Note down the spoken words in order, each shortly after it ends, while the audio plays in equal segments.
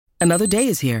Another day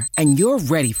is here, and you're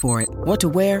ready for it. What to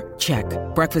wear? Check.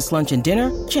 Breakfast, lunch, and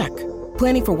dinner? Check.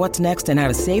 Planning for what's next and how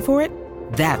to save for it?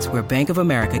 That's where Bank of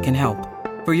America can help.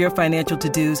 For your financial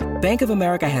to-dos, Bank of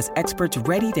America has experts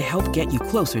ready to help get you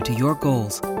closer to your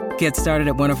goals. Get started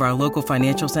at one of our local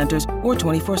financial centers or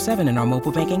 24/7 in our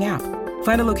mobile banking app.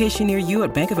 Find a location near you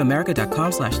at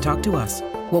bankofamerica.com/talktous.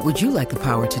 What would you like the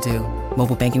power to do?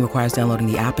 Mobile banking requires downloading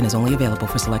the app and is only available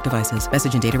for select devices.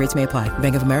 Message and data rates may apply.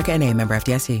 Bank of America N.A., member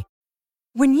FDIC.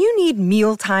 When you need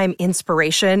mealtime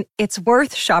inspiration, it's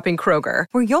worth shopping Kroger,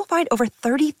 where you'll find over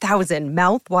 30,000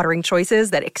 mouth-watering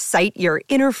choices that excite your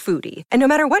inner foodie. And no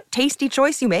matter what tasty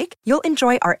choice you make, you'll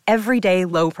enjoy our everyday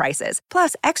low prices,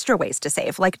 plus extra ways to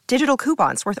save, like digital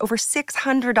coupons worth over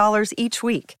 $600 each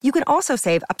week. You can also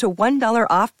save up to $1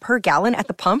 off per gallon at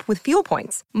the pump with fuel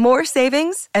points. More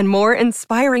savings and more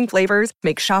inspiring flavors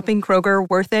make shopping Kroger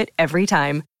worth it every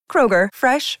time. Kroger,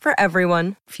 fresh for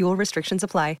everyone. Fuel restrictions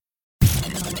apply.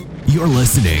 You're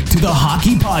listening to the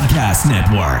Hockey Podcast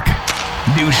Network.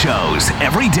 New shows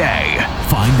every day.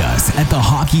 Find us at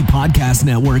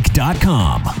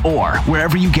thehockeypodcastnetwork.com or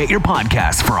wherever you get your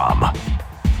podcasts from.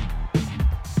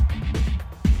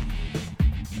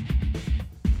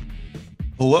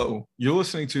 Hello, you're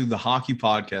listening to the Hockey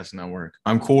Podcast Network.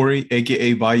 I'm Corey,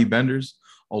 aka Bayou Benders,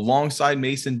 alongside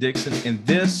Mason Dixon, and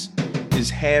this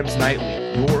is Habs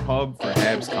Nightly, your hub for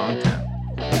Habs content.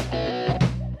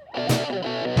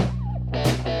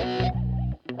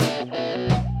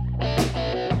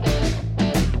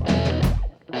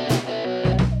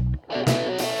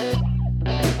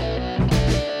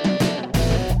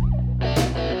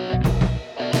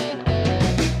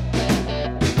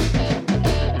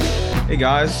 Hey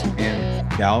guys and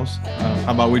gals,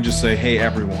 how about we just say, hey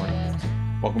everyone,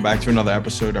 welcome back to another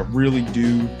episode. I really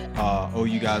do owe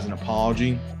you guys an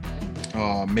apology.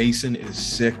 Mason is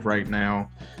sick right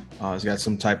now. He's got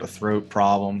some type of throat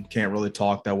problem, can't really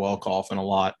talk that well, coughing a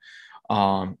lot.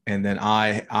 And then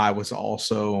I was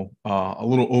also a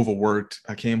little overworked.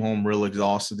 I came home real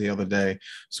exhausted the other day,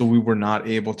 so we were not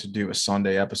able to do a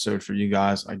Sunday episode for you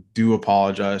guys. I do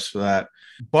apologize for that,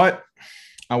 but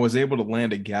I was able to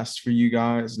land a guest for you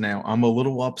guys. Now, I'm a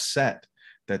little upset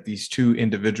that these two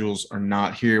individuals are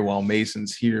not here while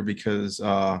Mason's here because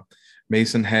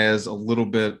Mason has a little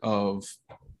bit of,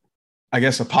 I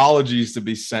guess, apologies to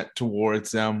be sent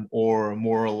towards them or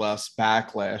more or less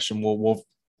backlash, and we'll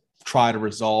try to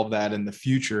resolve that in the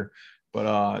future.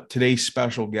 But today's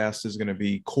special guest is going to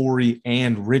be Corey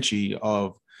and Richie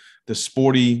of the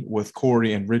Sporty with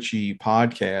Corey and Richie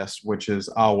podcast, which is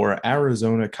our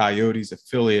Arizona Coyotes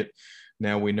affiliate.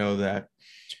 Now we know that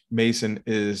Mason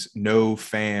is no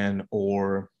fan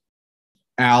or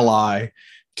ally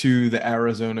to the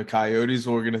Arizona Coyotes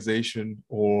organization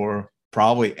or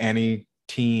probably any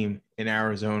team in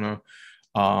Arizona.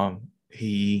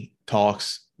 He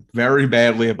talks very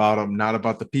badly about them, not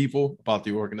about the people, about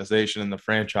the organization and the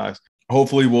franchise.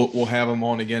 Hopefully we'll have him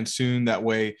on again soon. That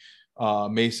way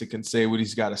Mason can say what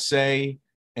he's got to say,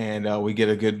 and we get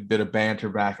a good bit of banter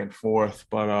back and forth.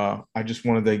 But I just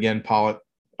wanted to, again,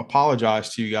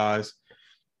 apologize to you guys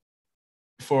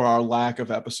for our lack of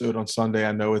episode on Sunday.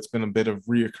 I know it's been a bit of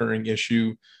reoccurring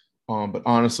issue, but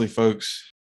honestly,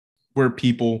 folks, we're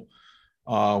people.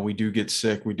 We do get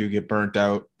sick. We do get burnt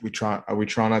out. We try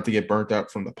not to get burnt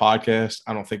out from the podcast.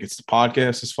 I don't think it's the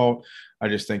podcast's fault. I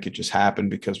just think it just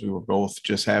happened because we were both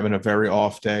just having a very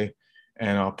off day.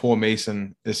 And poor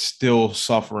Mason is still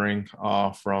suffering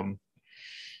from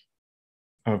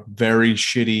a very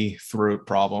shitty throat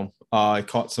problem. He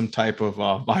caught some type of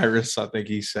virus, I think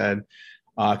he said.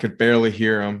 I could barely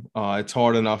hear him. It's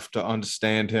hard enough to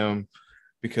understand him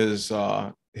because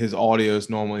his audio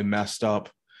is normally messed up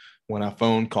when I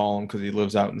phone call him because he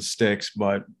lives out in the sticks.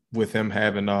 But with him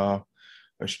having a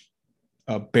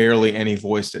barely any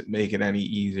voice, that make it any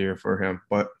easier for him.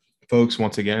 But folks,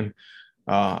 once again,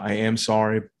 I am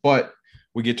sorry, but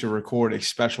we get to record a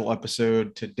special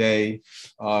episode today. It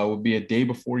will be a day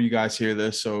before you guys hear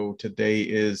this. So today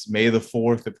is May the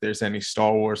 4th. If there's any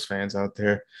Star Wars fans out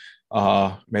there,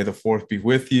 may the 4th be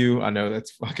with you. I know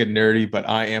that's fucking nerdy, but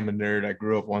I am a nerd. I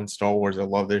grew up on Star Wars. I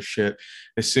love this shit.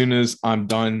 As soon as I'm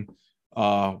done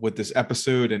with this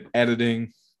episode and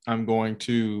editing, I'm going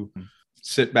to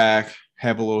sit back,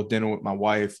 have a little dinner with my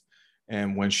wife.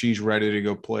 And when she's ready to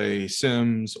go play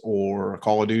Sims or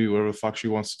Call of Duty, whatever the fuck she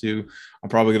wants to do, I'm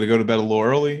probably going to go to bed a little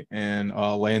early and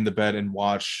lay in the bed and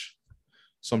watch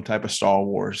some type of Star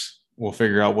Wars. We'll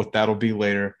figure out what that'll be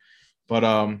later. But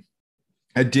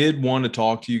I did want to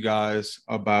talk to you guys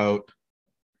about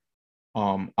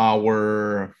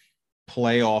our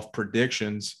playoff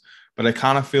predictions. but I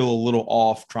kind of feel a little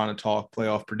off trying to talk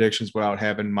playoff predictions without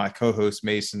having my co-host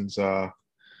Mason's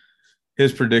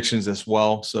his predictions as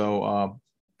well. So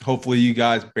hopefully you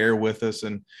guys bear with us,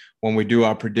 and when we do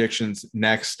our predictions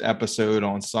next episode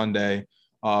on Sunday,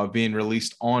 being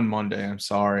released on Monday. I'm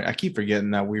sorry, I keep forgetting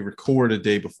that we record a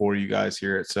day before you guys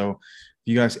hear it. So if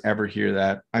you guys ever hear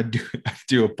that, I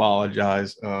do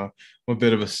apologize. I'm a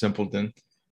bit of a simpleton,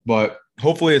 but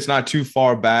hopefully it's not too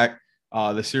far back.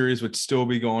 The series would still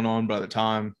be going on by the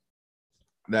time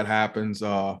that happens.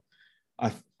 I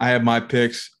have my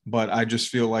picks, but I just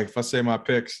feel like if I say my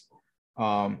picks,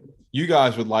 you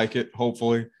guys would like it,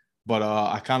 hopefully. But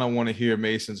I kind of want to hear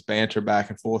Mason's banter back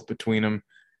and forth between them.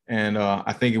 And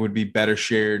I think it would be better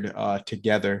shared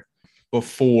together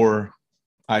before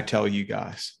I tell you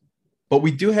guys. But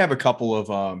we do have a couple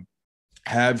of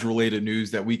Habs-related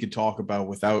news that we could talk about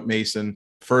without Mason.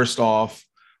 First off,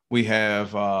 we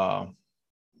have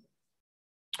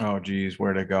oh, geez,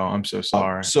 where'd it go? I'm so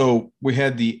sorry. So we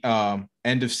had the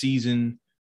end of season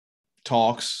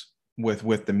talks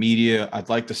with the media. I'd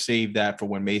like to save that for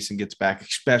when Mason gets back,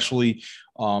 especially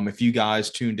if you guys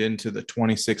tuned into the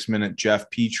 26-minute Jeff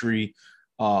Petrie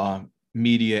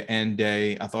media end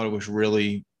day. I thought it was a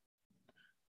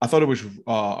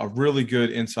really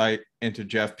good insight into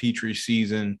Jeff Petrie's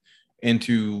season,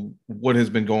 into what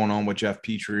has been going on with Jeff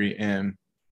Petrie. And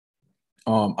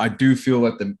I do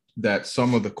feel that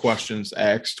some of the questions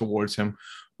asked towards him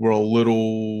were a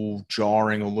little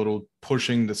jarring, a little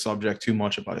pushing the subject too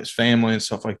much about his family and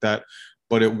stuff like that.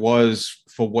 But it was,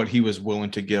 for what he was willing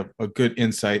to give, a good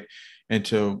insight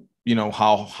into,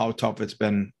 how tough it's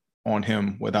been on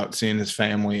him without seeing his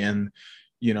family, and,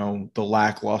 the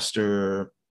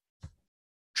lackluster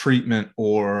treatment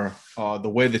or the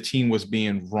way the team was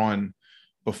being run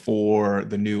before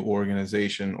the new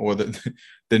organization or the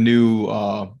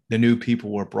new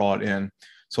people were brought in.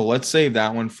 So let's save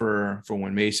that one for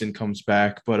when Mason comes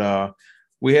back. But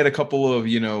we had a couple of,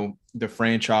 the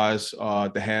franchise,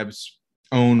 the Habs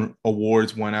own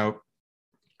awards went out.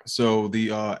 So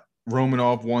the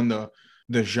Romanov won the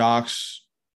Jacques,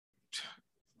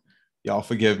 y'all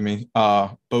forgive me,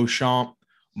 Beauchamp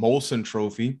Molson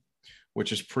Trophy,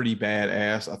 which is pretty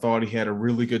badass. I thought he had a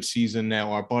really good season.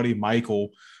 Now, our buddy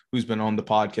Michael, who's been on the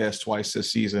podcast twice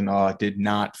this season, did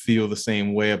not feel the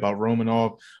same way about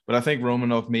Romanov. But I think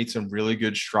Romanov made some really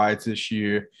good strides this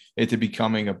year into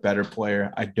becoming a better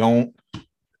player.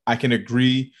 I can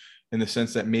agree in the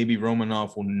sense that maybe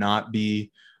Romanov will not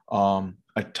be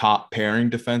a top pairing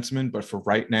defenseman, but for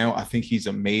right now, I think he's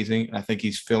amazing. And I think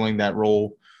he's filling that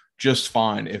role just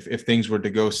fine. If things were to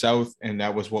go south and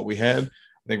that was what we had,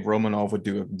 I think Romanov would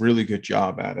do a really good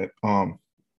job at it.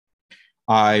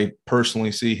 I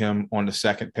personally see him on the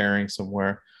second pairing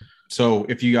somewhere. So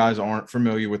if you guys aren't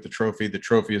familiar with the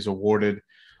trophy is awarded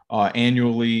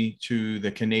annually to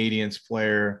the Canadiens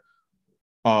player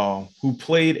who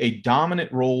played a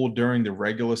dominant role during the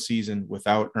regular season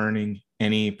without earning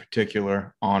any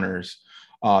particular honors.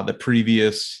 The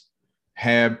previous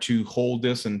Hab to hold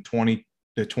this in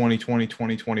the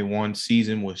 2020-2021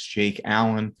 season was Jake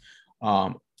Allen.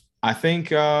 I think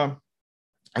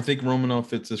Romanov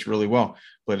fits this really well,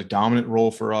 but a dominant role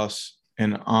for us,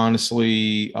 and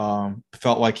honestly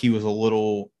felt like he was a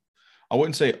little, I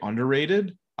wouldn't say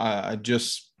underrated.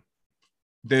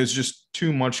 There's just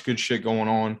too much good shit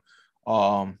going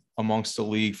on amongst the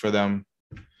league for them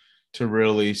to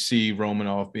really see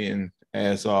Romanov being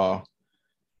as how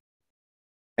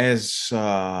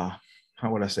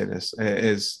would I say this,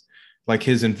 as like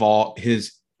his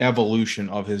evolution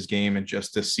of his game in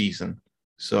just this season.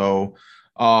 So,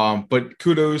 but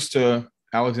kudos to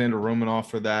Alexander Romanov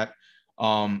for that.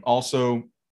 Also,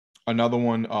 another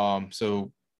one.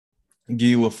 So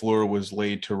Guy Lafleur was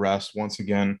laid to rest once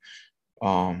again.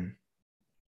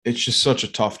 It's just such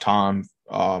a tough time.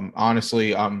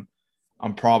 Honestly, I'm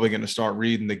probably going to start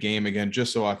reading the game again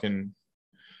just so I can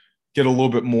get a little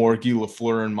bit more Guy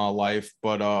Lafleur in my life.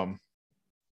 But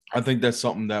I think that's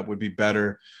something that would be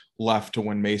better left to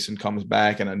when Mason comes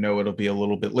back. And I know it'll be a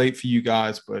little bit late for you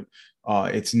guys, but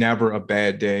it's never a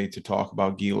bad day to talk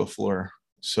about Guy Lafleur.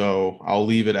 So I'll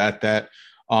leave it at that.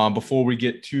 Before we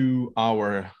get to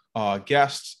our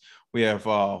guests, we have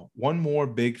one more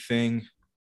big thing.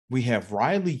 We have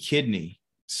Riley Kidney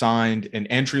signed an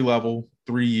entry-level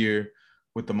 3-year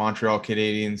with the Montreal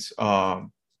Canadiens.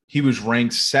 He was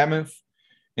ranked 7th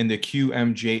in the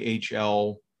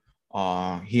QMJHL.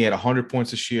 He had 100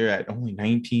 points this year at only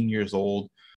 19 years old.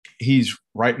 He's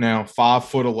right now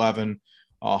 5'11",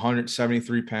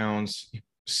 173 pounds,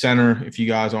 center. If you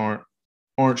guys aren't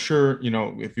sure,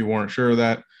 if you weren't sure of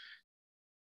that,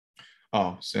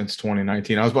 Oh, since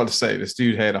 2019. I was about to say this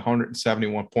dude had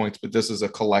 171 points, but this is a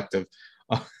collective.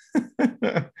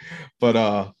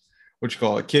 But what you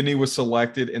call it? Kidney was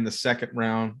selected in the second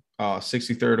round,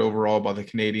 63rd overall by the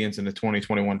Canadians in the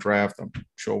 2021 draft. I'm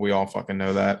sure we all fucking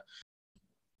know that.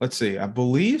 Let's see. I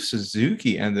believe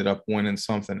Suzuki ended up winning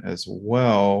something as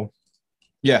well.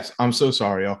 Yes, I'm so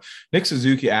sorry, y'all. Nick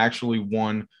Suzuki actually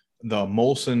won the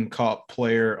Molson Cup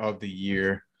Player of the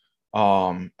Year.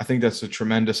 I think that's a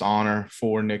tremendous honor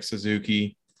for Nick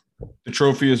Suzuki. The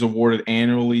trophy is awarded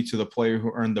annually to the player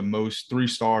who earned the most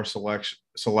three-star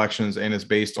selections and is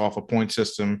based off a point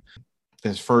system.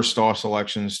 His first star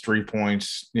selections, 3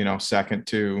 points, second,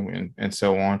 2, and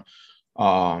so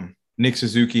on. Nick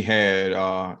Suzuki had,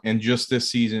 in just this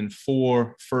season,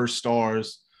 4 first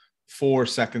stars, 4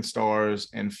 second stars,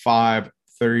 and 5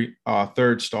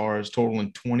 third stars,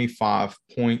 totaling 25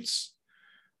 points.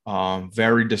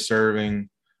 Very deserving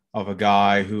of a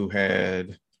guy who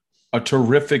had a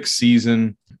terrific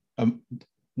season,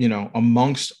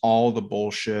 amongst all the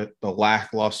bullshit, the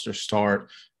lackluster start,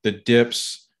 the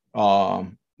dips,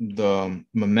 the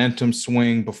momentum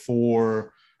swing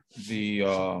before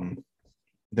the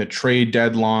trade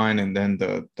deadline, and then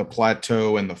the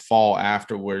plateau and the fall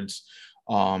afterwards,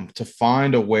 to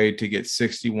find a way to get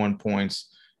 61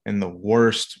 points in the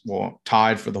worst,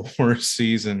 tied for the worst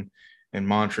season in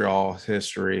Montreal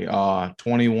history,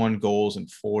 21 goals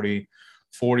and 40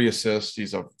 assists.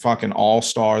 He's a fucking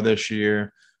all-star this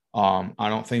year. I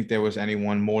don't think there was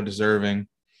anyone more deserving.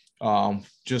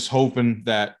 Just hoping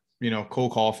that, Cole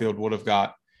Caulfield would have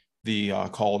got the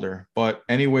Calder. But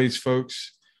anyways,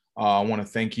 folks, I want to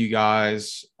thank you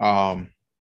guys for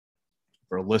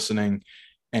listening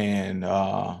and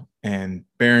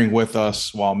bearing with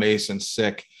us while Mason's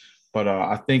sick. But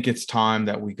I think it's time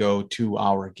that we go to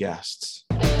our guests.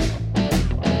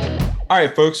 All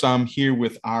right, folks, I'm here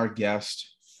with our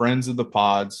guest, friends of the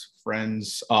pods,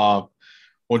 friends,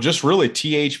 just really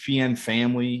THPN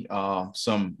family,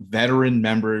 some veteran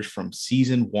members from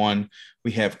season 1.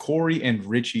 We have Corey and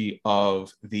Richie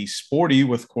of the Sporty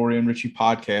with Corey and Richie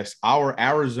podcast, our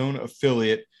Arizona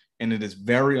affiliate, and it is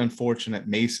very unfortunate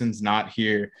Mason's not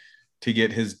here to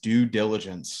get his due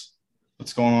diligence.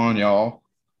 What's going on, y'all?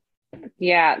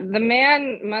 Yeah, the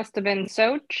man must have been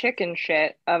so chicken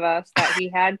shit of us that he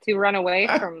had to run away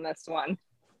from this one.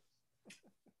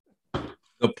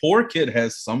 The poor kid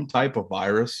has some type of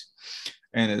virus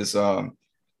and is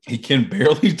he can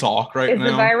barely talk right now.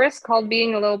 Is the virus called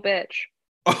being a little bitch?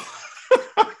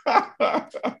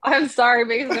 I'm sorry,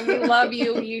 Mason. We love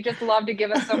you. You just love to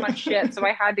give us so much shit. So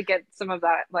I had to get some of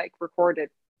that recorded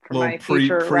for my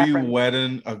future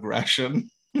pre-wedding aggression.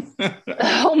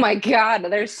 Oh my God,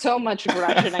 there's so much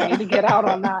aggression I need to get out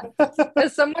on that.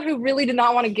 As someone who really did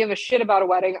not want to give a shit about a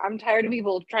wedding, I'm tired of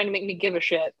people trying to make me give a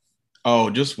shit. Oh,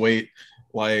 just wait.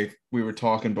 Like we were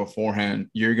talking beforehand,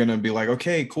 you're going to be like,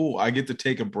 okay, cool. I get to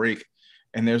take a break.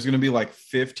 And there's going to be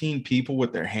 15 people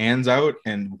with their hands out.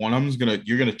 And one of them's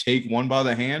you're going to take one by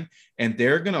the hand and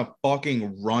they're going to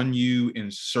fucking run you in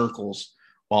circles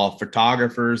while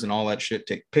photographers and all that shit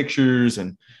take pictures.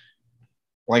 And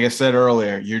like I said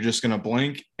earlier, you're just going to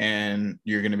blink and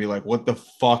you're going to be like, what the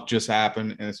fuck just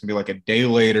happened? And it's going to be a day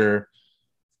later.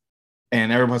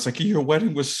 And everyone's like, your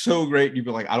wedding was so great. And you'd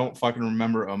be like, I don't fucking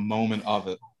remember a moment of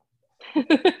it.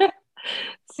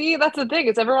 See, that's the thing.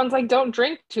 Is everyone's like, don't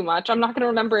drink too much. I'm not going to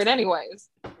remember it anyways.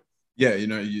 Yeah,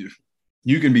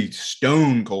 you can be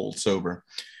stone cold sober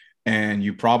and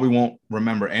you probably won't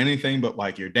remember anything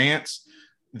but your dance,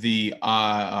 the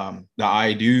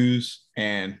I do's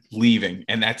and leaving,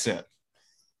 and that's it.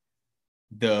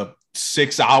 The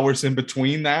 6 hours in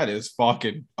between that is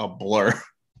fucking a blur.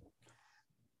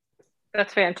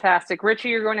 That's fantastic. Richie,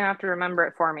 you're going to have to remember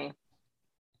it for me.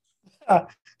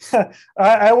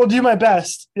 I will do my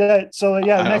best. Yeah. So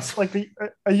next,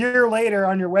 a year later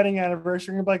on your wedding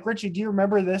anniversary, you're like, Richie, do you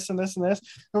remember this and this and this?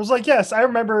 I was like, yes, I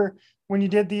remember when you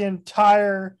did the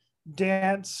entire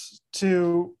dance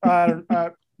to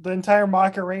the entire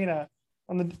Macarena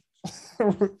on the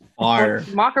fire.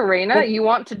 Macarena? You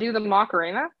want to do the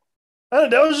Macarena?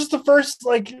 That was just the first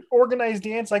organized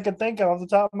dance I could think of off the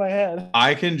top of my head.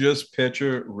 I can just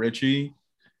picture Richie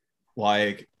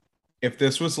if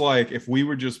this was if we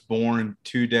were just born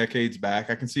 2 decades back,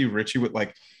 I can see Richie with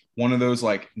one of those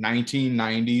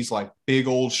 1990s big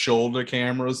old shoulder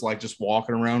cameras, just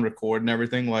walking around recording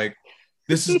everything.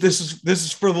 This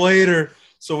is for later,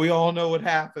 so we all know what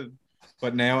happened.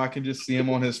 But now I can just see him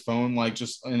on his phone,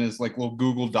 just in his little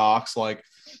Google Docs,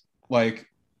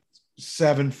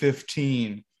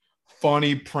 7:15,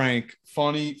 funny prank,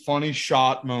 funny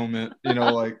shot moment,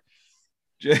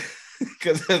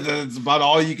 because it's about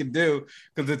all you can do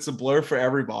because it's a blur for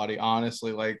everybody,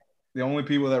 honestly. Like, the only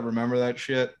people that remember that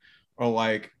shit are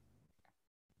like,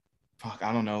 fuck,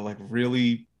 I don't know, like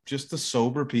really just the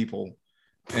sober people.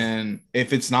 And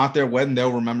if it's not their wedding,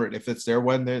 they'll remember it. If it's their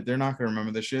wedding, they're not going to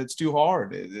remember the shit. It's too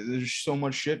hard. There's so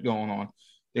much shit going on.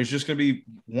 There's just going to be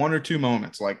one or two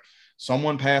moments, like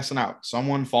someone passing out,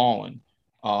 someone falling,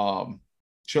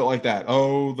 shit like that.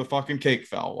 Oh, the fucking cake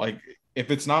fell. Like,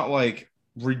 if it's not like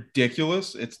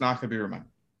ridiculous, it's not going to be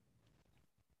remembered.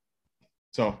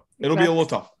 So it'll be a little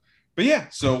tough. But yeah,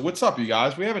 so what's up, you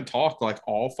guys? We haven't talked like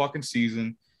all fucking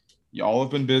season. Y'all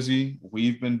have been busy.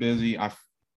 We've been busy. I've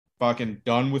fucking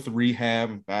done with rehab.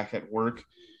 I'm back at work.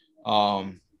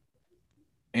 And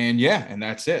yeah, and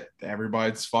that's it.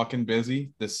 Everybody's fucking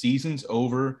busy. The season's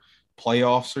over.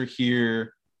 Playoffs are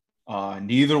here.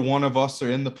 Neither one of us are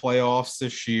in the playoffs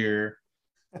this year.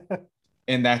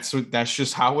 And that's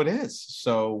just how it is.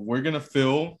 So we're going to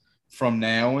fill from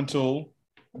now until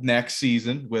next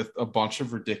season with a bunch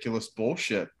of ridiculous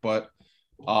bullshit. But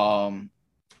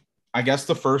I guess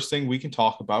the first thing we can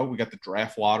talk about, we got the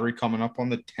draft lottery coming up on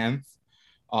the 10th.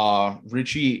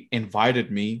 Richie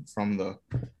invited me from the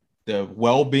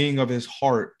well-being of his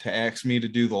heart to ask me to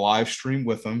do the live stream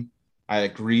with him. I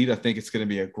agreed. I think it's going to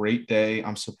be a great day.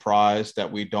 I'm surprised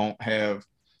that we don't have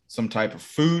some type of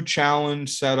food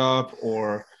challenge set up,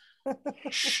 or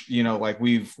like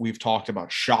we've talked about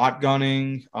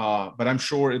shotgunning, but I'm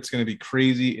sure it's going to be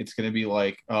crazy. It's going to be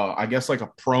like I guess like a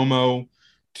promo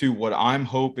to what I'm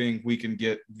hoping we can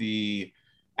get the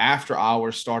after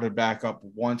hours started back up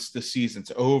once the season's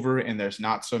over and there's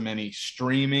not so many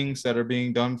streamings that are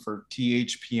being done for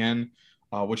THPN,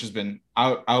 which has been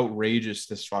outrageous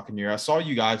this fucking year. I saw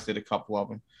you guys did a couple of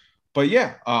them. But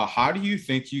yeah, how do you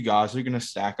think you guys are going to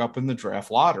stack up in the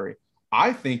draft lottery?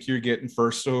 I think you're getting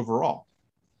first overall.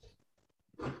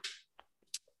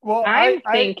 Well, I'm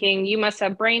thinking you must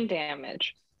have brain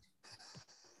damage.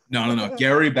 No.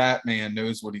 Gary Batman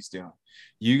knows what he's doing.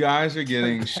 You guys are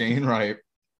getting Shane Wright,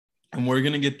 and we're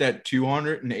going to get that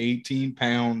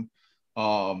 218-pound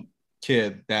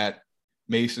kid that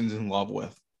Mason's in love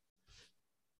with.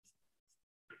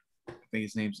 I think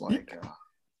his name's like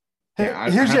I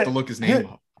have to look his name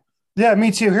up. Yeah,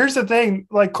 me too. Here's the thing.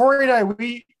 Like Corey and I,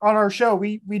 we on our show,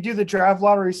 we do the draft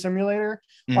lottery simulator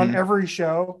on every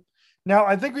show. Now,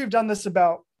 I think we've done this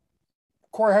about,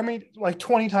 Corey, how many, like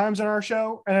 20 times in our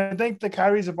show? And I think the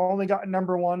Coyotes have only gotten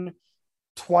number one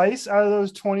twice out of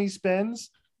those 20 spins.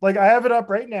 Like, I have it up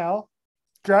right now,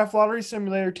 draft lottery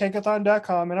simulator,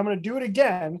 tankathon.com, and I'm going to do it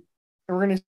again. And we're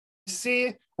going to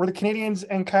see where the Canadians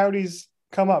and Coyotes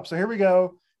come up. So here we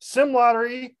go. Sim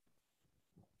lottery.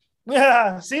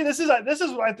 Yeah, see, this is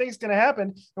what I think is going to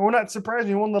happen, and we're not surprised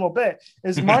me one little bit.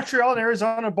 Is Montreal and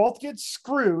Arizona both get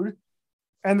screwed,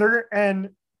 and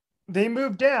they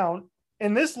move down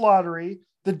in this lottery.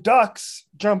 The Ducks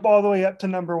jump all the way up to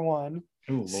number one.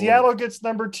 Ooh, Seattle gets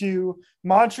number 2,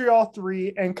 Montreal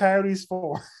 3, and Coyotes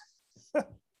 4.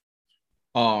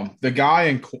 The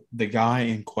guy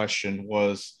in question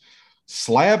was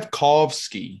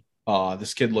Slavkovsky.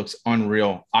 This kid looks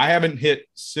unreal. I haven't hit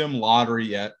Sim Lottery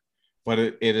yet, but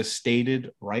it is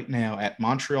stated right now at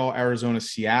Montreal, Arizona,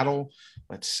 Seattle.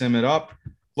 Let's sim it up.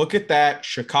 Look at that.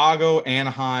 Chicago,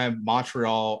 Anaheim,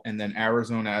 Montreal, and then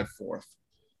Arizona at 4th.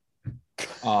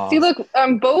 See, look,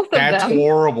 both of them. That's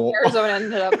horrible. Arizona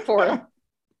ended up 4th.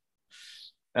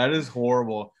 That is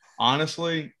horrible.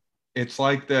 Honestly, it's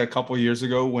like a couple of years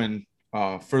ago when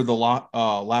for the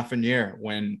Lafreniere,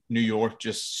 when New York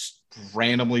just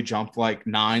randomly jumped like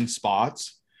 9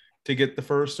 spots to get the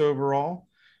first overall.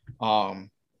 Oh,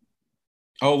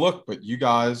 look, but you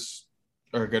guys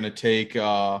are going to take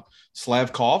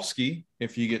Slavkovsky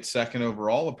if you get 2nd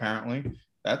overall, apparently.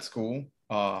 That's cool.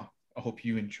 I hope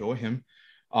you enjoy him.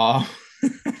 But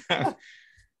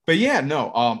yeah,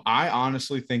 no, I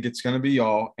honestly think it's going to be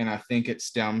y'all, and I think it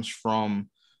stems from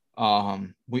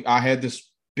I had this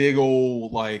big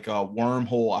old like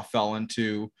wormhole I fell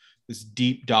into, this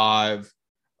deep dive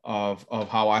of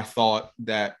how I thought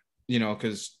that,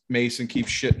 because Mason keeps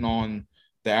shitting on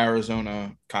the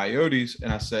Arizona Coyotes,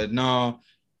 and I said, no,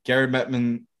 Gary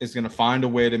Bettman is going to find a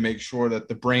way to make sure that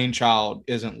the brainchild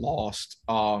isn't lost.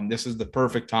 This is the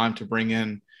perfect time to bring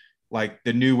in like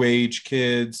the new age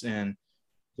kids, and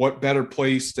what better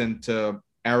place than to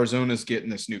Arizona's getting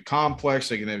this new complex.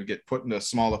 They're going to get put into a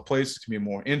smaller place. It's going to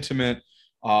be more intimate,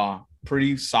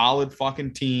 pretty solid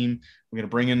fucking team. We're going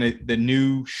to bring in the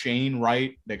new Shane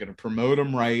Wright. They're going to promote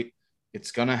him right.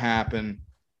 It's going to happen.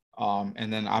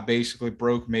 And then I basically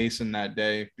broke Mason that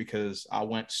day because I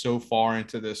went so far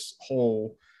into this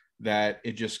hole that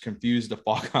it just confused the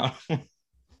fuck out of him.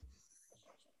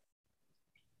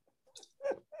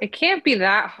 It can't be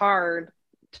that hard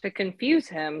to confuse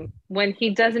him when he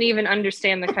doesn't even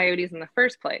understand the Coyotes in the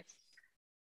first place.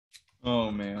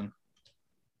 Oh man.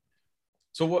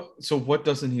 So what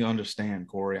doesn't he understand,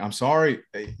 Corey? I'm sorry.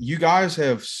 You guys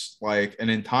have like an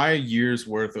entire year's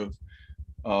worth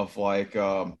of like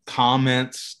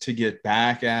comments to get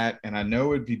back at, and I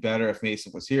know it'd be better if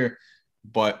Mason was here,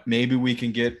 but maybe we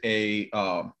can get a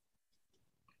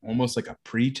almost like a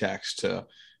pretext to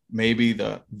maybe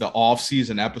the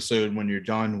off-season episode when you're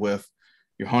done with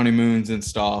your honeymoons and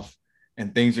stuff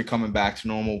and things are coming back to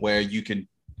normal, where you can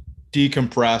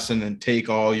decompress and then take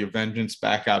all your vengeance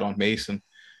back out on Mason.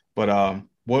 But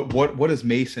what is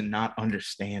Mason not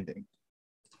understanding?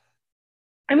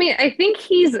 I mean, I think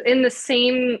he's in the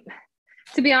same,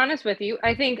 to be honest with you,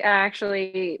 I think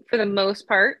actually for the most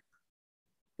part,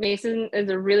 Mason is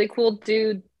a really cool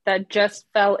dude that just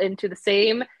fell into the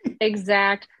same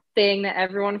exact thing that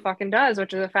everyone fucking does,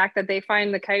 which is the fact that they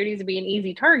find the Coyotes to be an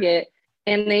easy target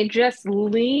and they just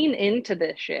lean into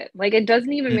this shit. Like, it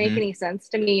doesn't even make any sense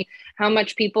to me how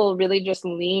much people really just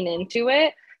lean into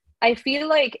it. I feel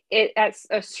like it at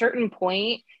a certain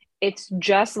point, it's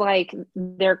just like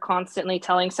they're constantly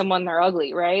telling someone they're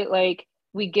ugly, right? Like,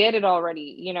 we get it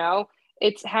already, you know?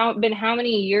 It's been how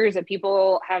many years that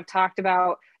people have talked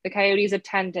about the Coyotes'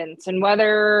 attendance and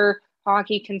whether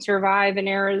hockey can survive in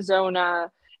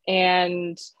Arizona,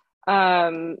 and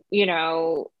you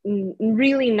know,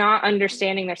 really not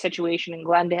understanding their situation in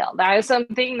Glendale. That is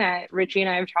something that Richie and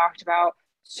I have talked about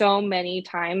so many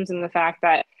times, and the fact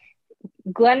that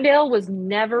Glendale was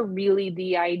never really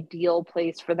the ideal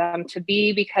place for them to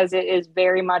be because it is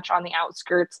very much on the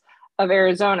outskirts of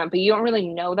Arizona, but you don't really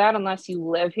know that unless you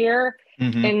live here.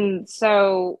 And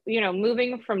so, you know,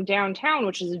 moving from downtown,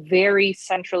 which is very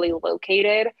centrally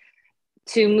located,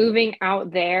 to moving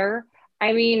out there,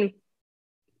 I mean,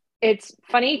 it's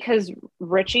funny because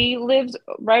Richie lives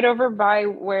right over by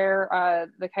where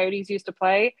the Coyotes used to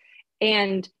play.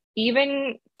 And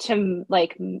even to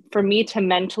like, for me to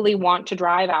mentally want to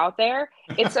drive out there,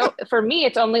 it's for me,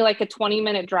 it's only like a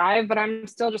 20-minute drive, but I'm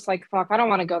still just like, fuck, I don't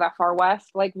want to go that far west.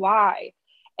 Like, why?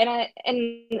 And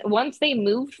once they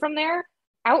moved from there,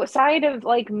 outside of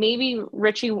like maybe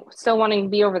Richie still wanting to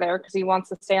be over there because he wants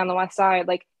to stay on the west side,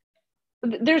 like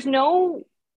there's no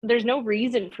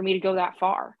reason for me to go that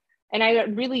far. And I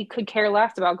really could care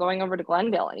less about going over to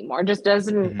Glendale anymore. It just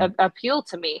doesn't appeal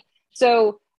to me.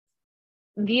 So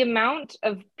the amount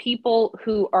of people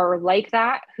who are like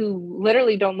that, who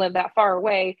literally don't live that far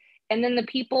away, and then the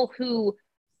people who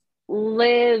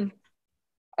live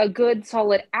a good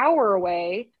solid hour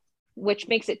away, which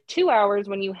makes it 2 hours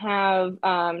when you have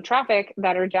traffic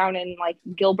that are down in like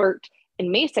Gilbert and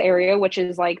Mesa area, which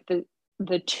is like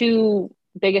the two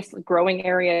biggest growing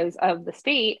areas of the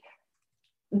state.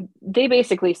 They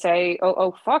basically say,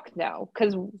 oh fuck no,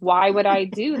 because why would I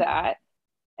do that?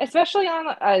 Especially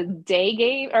on a day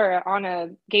game or on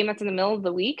a game that's in the middle of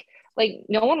the week. Like,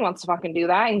 no one wants to fucking do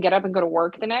that and get up and go to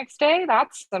work the next day.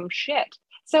 That's some shit.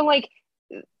 So like,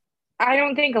 I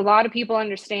don't think a lot of people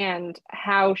understand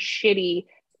how shitty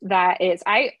that is.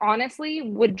 I honestly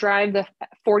would drive the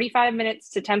 45 minutes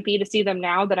to Tempe to see them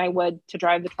now than I would to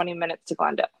drive the 20 minutes to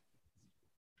Glendale.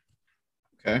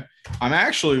 Okay. I'm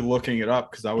actually looking it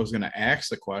up because I was going to ask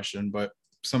the question, but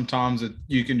sometimes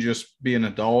you can just be an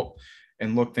adult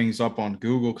and look things up on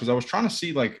Google, because I was trying to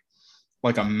see like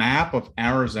a map of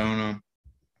Arizona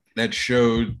that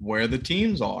showed where the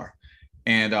teams are.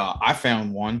 And I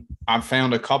found one. I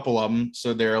found a couple of them.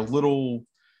 So they're a little,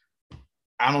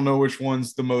 I don't know which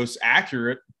one's the most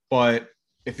accurate, but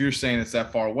if you're saying it's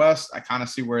that far west, I kind of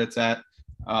see where it's at.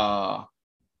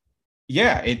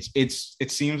 Yeah, it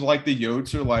seems like the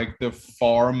Yotes are like the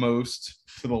far most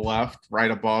to the left, right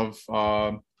above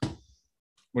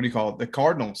what do you call it? The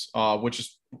Cardinals, which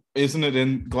isn't it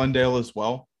in Glendale as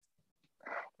well?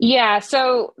 Yeah,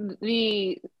 so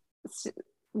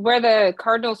where the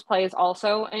Cardinals play is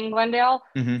also in Glendale,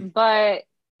 but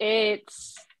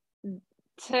it's,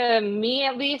 to me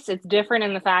at least, it's different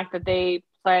in the fact that they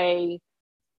play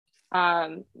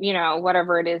you know,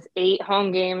 whatever it is, 8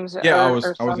 home games. Yeah, I was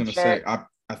going to say,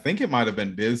 I think it might have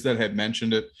been Biz that had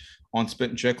mentioned it on Spit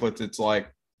and Chicklets. It's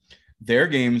like their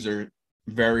games are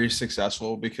very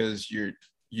successful because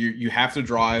you have to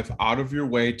drive out of your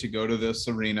way to go to this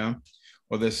arena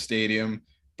or this stadium,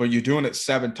 but you're doing it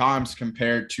 7 times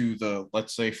compared to the,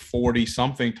 let's say, 40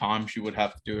 something times you would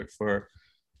have to do it for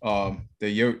the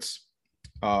Yotes.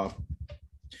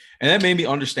 And that made me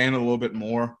understand it a little bit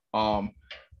more.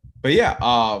 But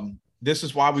yeah, this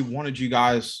is why I wanted you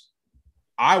guys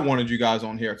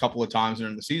on here a couple of times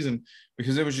during the season,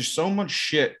 because there was just so much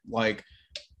shit. Like,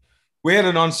 We had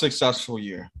an unsuccessful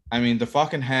year. I mean, the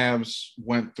fucking Habs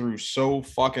went through so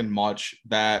fucking much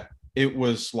that it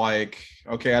was like,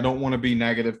 okay, I don't want to be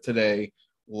negative today.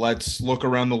 Let's look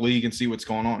around the league and see what's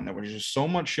going on. There was just so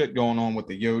much shit going on with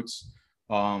the Yotes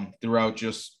throughout.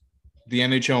 Just the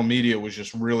NHL media was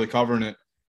just really covering it,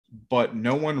 but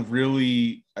no one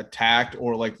really attacked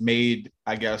or like made,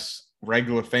 I guess,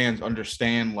 regular fans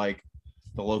understand like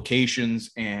the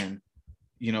locations and,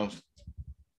 you know,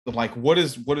 like what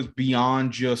is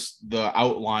beyond just the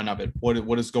outline of it,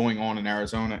 what is going on in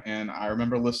Arizona. And I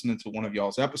remember listening to one of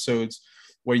y'all's episodes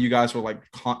where you guys were like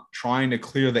trying to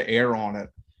clear the air on it,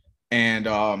 and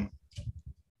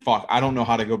fuck, I don't know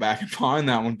how to go back and find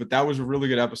that one, but that was a really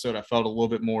good episode. I felt a little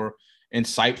bit more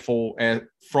insightful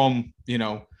from, you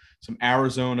know, some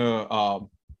Arizona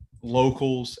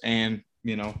locals and,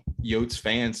 you know, Yotes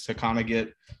fans to kind of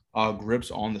get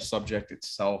grips on the subject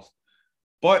itself.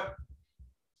 But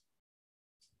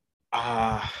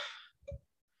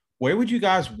where would you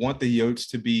guys want the Yotes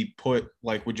to be put?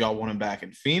 Like, would y'all want them back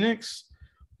in Phoenix?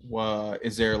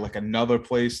 Is there like another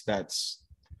place that's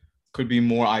could be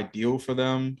more ideal for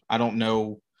them? I don't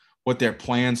know what their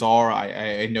plans are.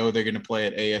 I know they're going to play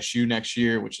at ASU next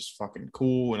year, which is fucking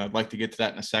cool, and I'd like to get to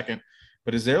that in a second.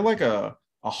 But is there like a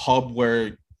hub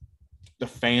where the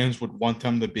fans would want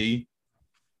them to be?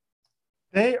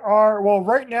 They are, well,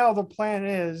 right now the plan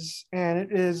is, and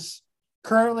it is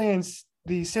currently in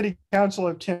the city council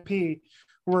of Tempe,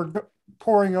 we're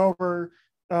pouring over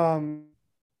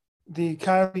the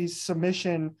Coyotes'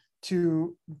 submission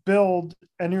to build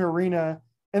a new arena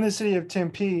in the city of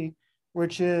Tempe,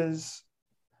 which is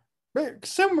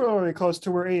similarly close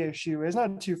to where ASU is,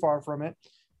 not too far from it.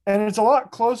 And it's a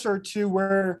lot closer to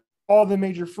where all the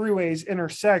major freeways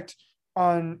intersect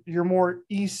on your more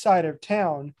east side of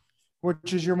town,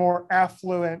 which is your more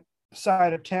affluent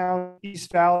side of town,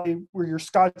 East Valley, where your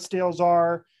Scottsdales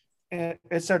are, and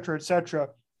et cetera, et cetera.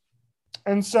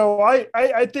 And so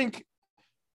I think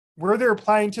where they're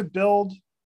planning to build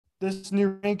this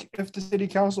new rink, if the city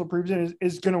council approves it,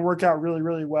 is going to work out really,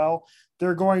 really well.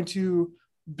 They're going to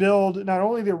build not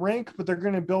only the rink, but they're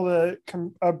going to build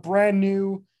a brand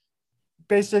new,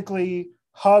 basically,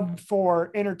 hub for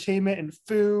entertainment and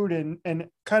food and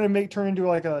kind of turn into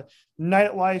like a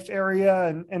nightlife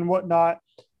area and whatnot.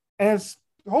 And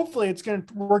hopefully it's going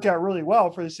to work out really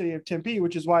well for the city of Tempe,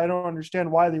 which is why I don't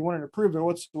understand why they wanted to approve it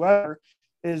whatsoever,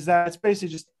 is that it's basically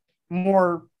just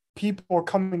more people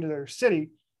coming to their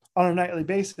city on a nightly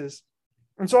basis.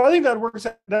 And so I think that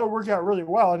would work out really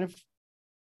well. And if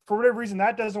for whatever reason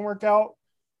that doesn't work out,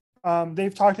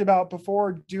 they've talked about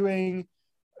before building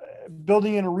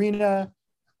an arena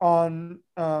on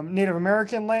Native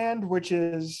American land, which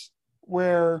is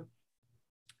where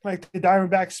like the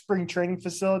Diamondback spring training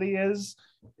facility is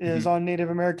on Native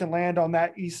American land on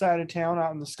that east side of town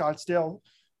out in the Scottsdale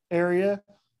area.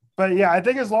 But yeah, I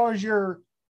think as long as you're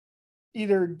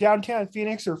either downtown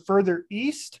Phoenix or further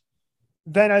east,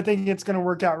 then I think it's going to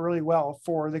work out really well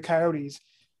for the Coyotes.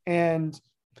 And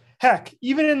heck,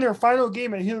 even in their final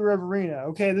game at Gila River Arena,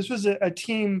 okay, this was a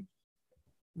team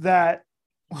that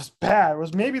was bad. It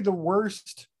was maybe the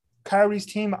worst Coyotes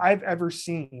team I've ever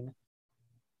seen.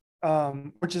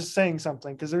 Which is saying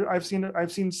something because I've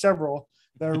seen several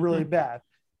that are really bad.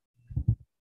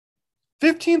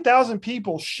 15,000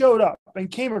 people showed up and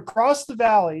came across the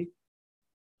valley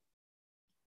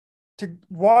to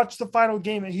watch the final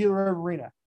game at Gila River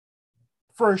Arena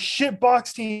for a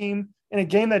shitbox team in a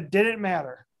game that didn't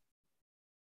matter.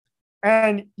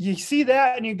 And you see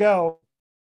that and you go,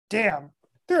 damn,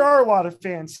 there are a lot of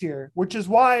fans here, which is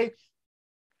why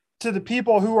to the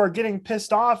people who are getting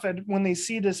pissed off and when they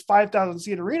see this 5,000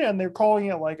 seat arena and they're calling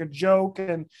it like a joke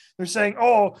and they're saying,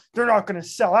 oh, they're not going to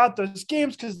sell out those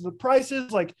games because of the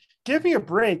prices. Like, give me a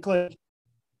break. Like,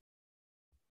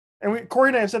 and Corey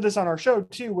and I have said this on our show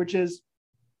too, which is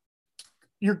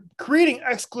you're creating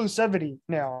exclusivity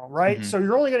now, right? Mm-hmm. So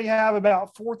you're only going to have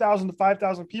about 4,000 to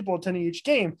 5,000 people attending each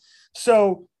game.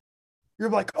 So you're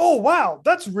like, oh, wow,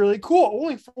 that's really cool.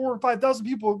 Only 4,000 or 5,000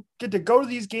 people get to go to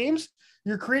these games.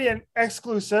 You're creating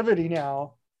exclusivity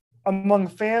now among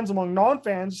fans, among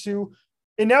non-fans who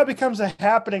it now becomes a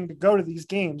happening to go to these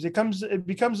games. It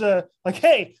becomes a like,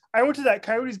 hey, I went to that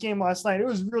Coyotes game last night. It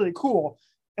was really cool.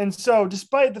 And so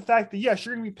despite the fact that, yes,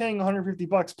 you're going to be paying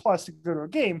 $150 plus to go to a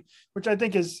game, which I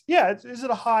think is, yeah, is it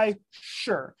a high?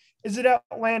 Sure. Is it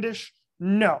outlandish?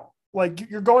 No. Like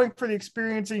you're going for the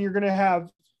experience and I think you're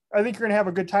going to have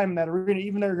a good time in that arena,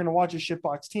 even though you're going to watch a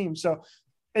shitbox team. So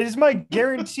it is my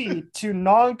guarantee to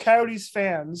non-Coyotes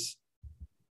fans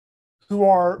who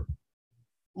are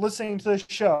listening to the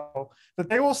show that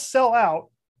they will sell out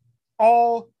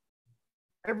all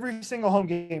every single home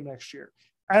game next year.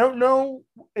 I don't know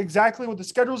exactly what the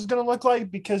schedule is going to look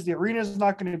like because the arena is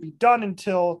not going to be done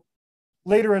until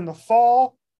later in the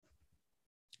fall.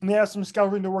 And they have some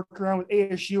scheduling to work around with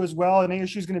ASU as well. And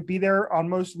ASU is going to be there on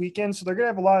most weekends. So they're going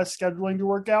to have a lot of scheduling to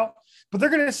work out. But they're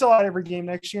going to sell out every game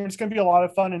next year. And it's going to be a lot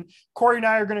of fun. And Corey and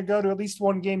I are going to go to at least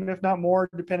one game, if not more,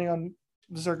 depending on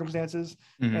the circumstances.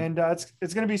 Mm-hmm. And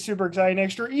it's going to be super exciting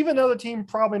next year, even though the team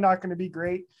probably not going to be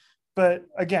great. But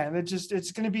again,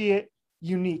 it's going to be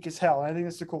unique as hell. And I think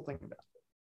that's the cool thing about it.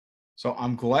 So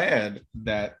I'm glad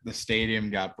that the stadium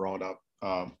got brought up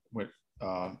with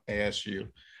ASU.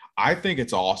 I think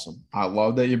it's awesome. I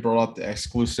love that you brought up the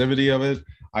exclusivity of it.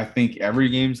 I think every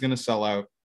game's going to sell out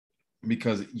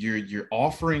because you're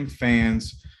offering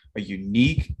fans a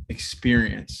unique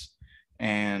experience.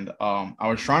 And I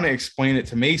was trying to explain it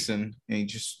to Mason, and he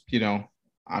just,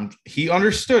 he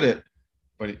understood it,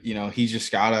 but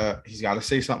he's got to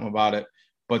say something about it.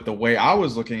 But the way I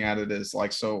was looking at it is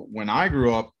like, so when I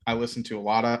grew up, I listened to a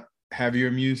lot of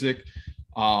heavier music.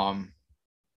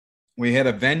 We had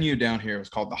a venue down here. It was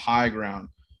called the High Ground.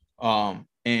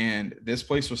 And this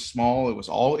place was small. It was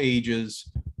all ages,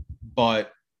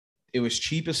 but it was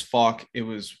cheap as fuck.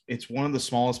 It's one of the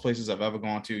smallest places I've ever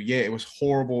gone to. Yeah, it was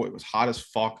horrible. It was hot as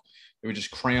fuck. They would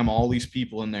just cram all these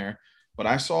people in there. But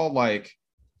I saw like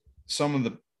some of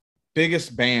the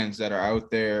biggest bands that are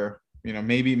out there.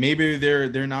 Maybe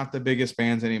they're not the biggest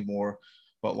bands anymore,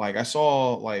 but like I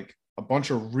saw like a bunch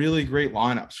of really great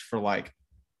lineups for like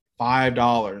 $5,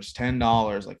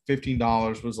 $10, like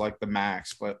 $15 was like the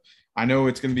max. But I know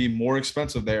it's going to be more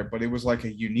expensive there, but it was like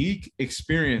a unique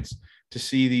experience to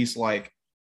see these like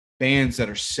bands that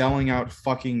are selling out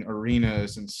fucking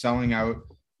arenas and selling out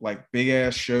like big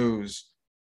ass shows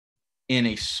in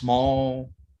a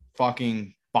small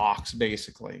fucking box,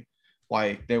 basically.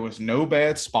 Like there was no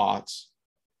bad spots.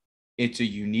 It's a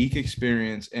unique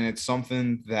experience, and it's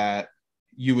something that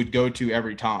you would go to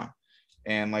every time.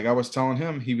 And like I was telling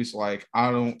him, he was like, I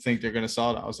don't think they're going to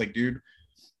sell it. I was like, dude,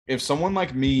 if someone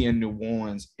like me in New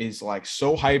Orleans is like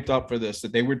so hyped up for this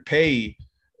that they would pay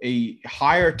a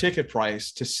higher ticket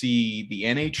price to see the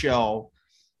NHL,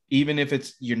 even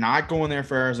if you're not going there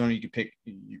for Arizona, you can pick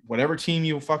whatever team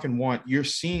you fucking want. You're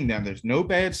seeing them. There's no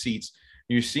bad seats.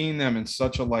 You're seeing them in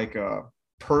such a like a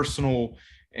personal,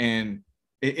 and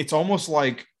it's almost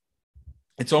like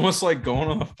going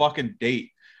on a fucking date.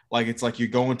 Like it's like you're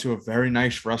going to a very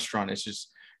nice restaurant. It's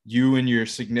just you and your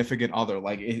significant other.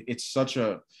 Like it's such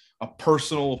a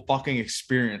personal fucking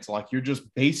experience. Like you're just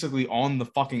basically on the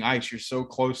fucking ice. You're so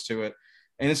close to it.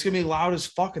 And it's going to be loud as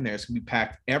fuck in there. It's going to be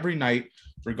packed every night,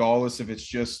 regardless if it's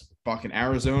just fucking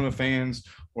Arizona fans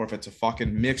or if it's a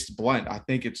fucking mixed blend. I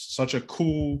think it's such a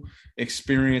cool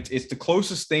experience. It's the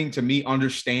closest thing to me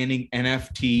understanding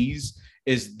NFTs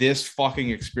is this fucking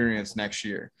experience next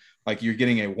year. Like you're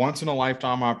getting a once in a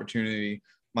lifetime opportunity.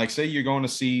 Like say you're going to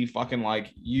see fucking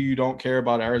like, you don't care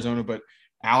about Arizona, but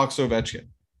Alex Ovechkin.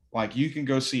 Like you can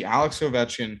go see Alex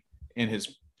Ovechkin in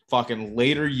his fucking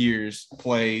later years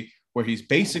play where he's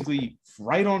basically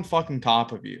right on fucking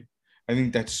top of you. I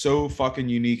think that's so fucking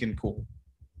unique and cool.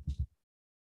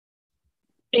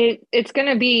 It's going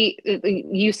to be,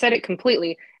 you said it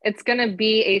completely. It's going to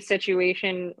be a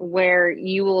situation where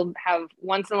you will have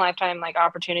once in a lifetime like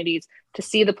opportunities to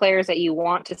see the players that you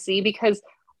want to see, because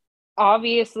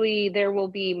obviously there will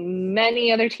be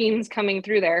many other teams coming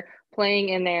through there playing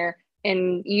in there,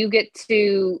 and you get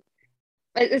to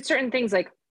it's certain things. Like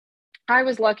I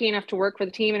was lucky enough to work for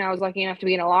the team, and I was lucky enough to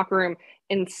be in a locker room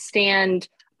and stand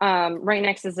right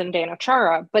next to Zdeno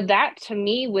Chara. But that to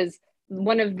me was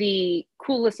one of the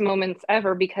coolest moments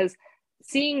ever, because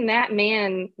seeing that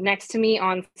man next to me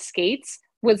on skates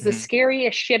was the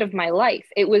scariest shit of my life.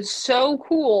 It was so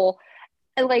cool.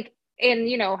 And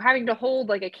having to hold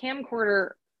like a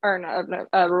camcorder or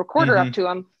a recorder up to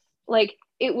him, like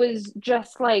it was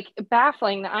just like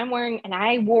baffling that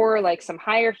I wore like some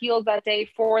higher heels that day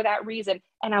for that reason.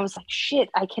 And I was like, shit,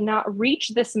 I cannot reach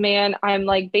this man. I'm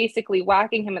like basically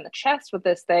whacking him in the chest with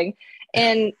this thing.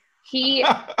 And he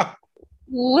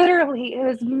literally, it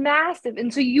was massive.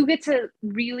 And so you get to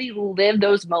really live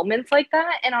those moments like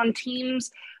that. And on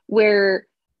teams where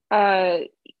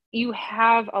you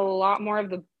have a lot more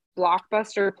of the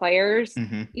blockbuster players,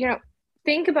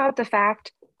 think about the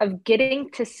fact of getting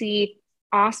to see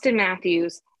Austin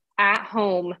Matthews at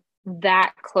home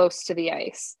that close to the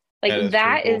ice. Like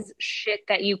that is shit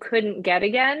that you couldn't get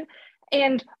again.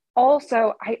 And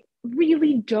also, I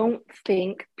really don't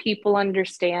think people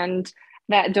understand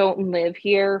that don't live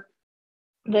here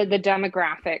the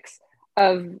demographics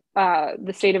of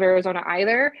the state of Arizona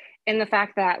either. And the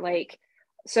fact that like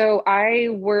So I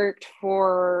worked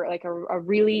for like a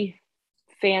really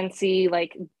fancy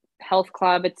like health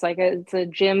club. It's a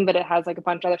gym, but it has like a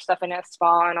bunch of other stuff in it, a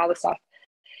spa and all this stuff.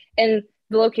 And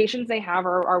the locations they have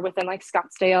are within like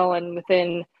Scottsdale and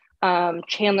within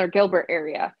Chandler Gilbert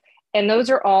area. And those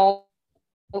are all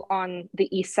on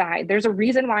the east side. There's a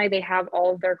reason why they have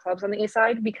all of their clubs on the east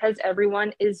side, because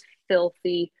everyone is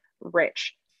filthy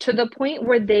rich to the point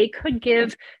where they could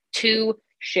give two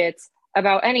shits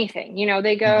about anything. You know,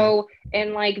 they go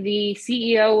and like the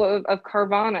CEO of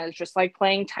Carvana is just like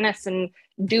playing tennis and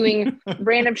doing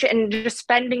random shit and just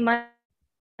spending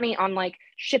money on like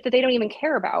shit that they don't even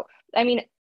care about. I mean,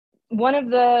 one of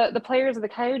the players of the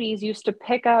Coyotes used to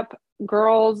pick up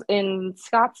girls in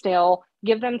Scottsdale,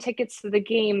 give them tickets to the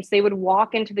games. They would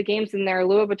walk into the games in their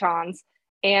Louis Vuittons.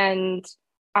 And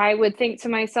I would think to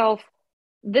myself,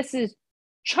 this is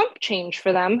chump change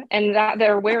for them and that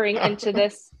they're wearing into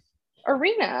this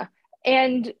arena.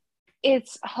 And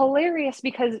it's hilarious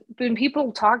because when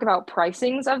people talk about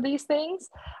pricings of these things,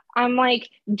 I'm like,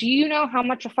 do you know how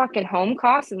much a fucking home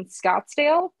costs in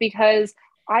Scottsdale? Because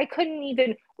I couldn't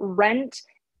even rent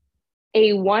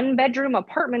a 1-bedroom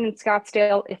apartment in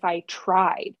Scottsdale if I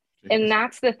tried. And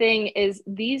that's the thing, is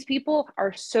these people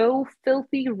are so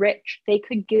filthy rich, they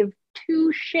could give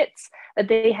two shits that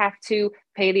they have to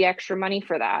pay the extra money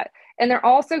for that. And they're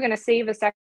also going to save a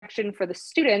section for the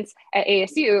students at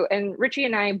ASU. And Richie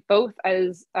and I both,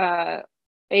 as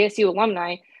ASU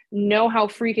alumni, know how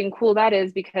freaking cool that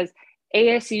is, because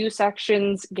ASU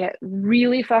sections get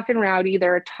really fucking rowdy.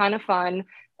 They're a ton of fun.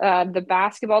 The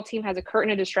basketball team has a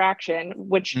curtain of distraction,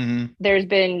 which there's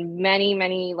been many,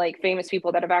 many like famous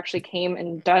people that have actually came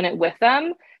and done it with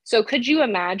them. So could you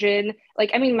imagine,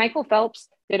 like, I mean, Michael Phelps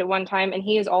did it one time, and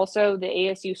he is also the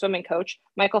ASU swimming coach.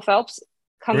 Michael Phelps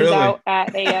comes out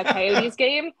at a Coyotes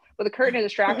game with a curtain of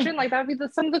distraction. Like, that would be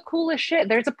some of the coolest shit.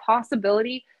 There's a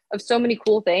possibility of so many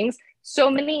cool things.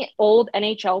 So many old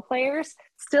NHL players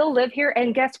still live here.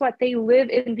 And guess what? They live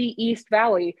in the East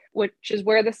Valley, which is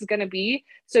where this is going to be.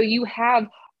 So you have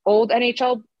old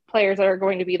NHL players that are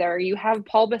going to be there. You have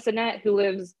Paul Bissonnette, who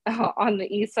lives on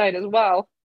the East side as well.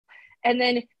 And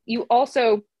then you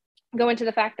also go into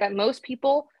the fact that most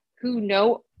people who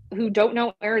don't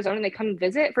know Arizona, they come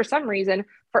visit for some reason.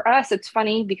 For us, it's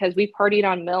funny because we partied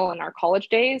on Mill in our college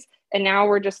days. And now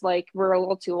we're just like, we're a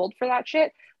little too old for that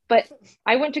shit. But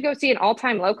I went to go see an All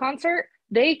Time Low concert.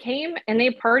 They came and they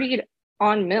partied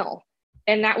on Mill,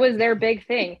 and that was their big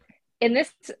thing. And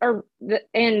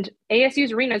and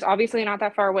ASU's arena is obviously not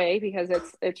that far away because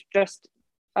it's just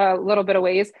a little bit of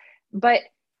ways, but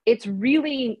it's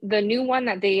really the new one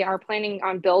that they are planning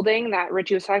on building that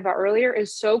Richie was talking about earlier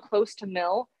is so close to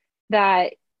Mill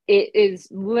that it is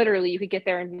literally, you could get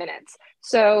there in minutes.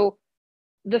 So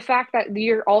the fact that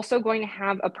you're also going to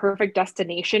have a perfect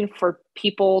destination for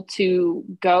people to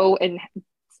go and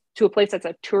to a place that's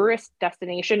a tourist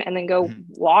destination and then go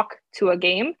walk to a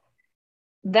game,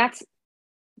 that's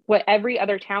what every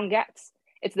other town gets.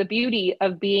 It's the beauty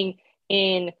of being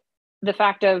in the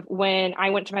fact of when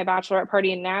I went to my bachelorette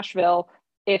party in Nashville,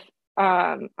 if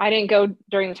I didn't go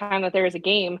during the time that there was a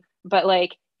game, but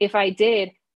like if I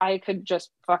did, I could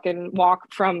just fucking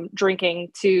walk from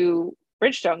drinking to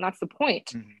Bridgestone. That's the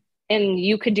point. And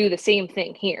you could do the same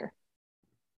thing here.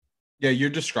 Yeah,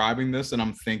 you're describing this, and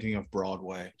I'm thinking of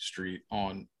Broadway Street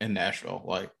in Nashville.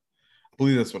 Like, I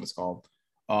believe that's what it's called.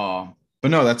 But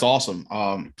no, that's awesome.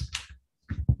 I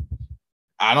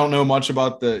don't know much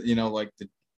about the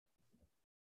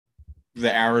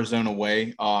Arizona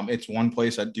way. It's one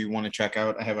place I do want to check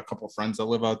out. I have a couple of friends that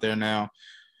live out there now.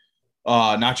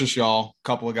 Not just y'all, a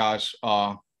couple of guys,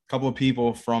 a couple of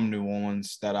people from New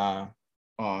Orleans that I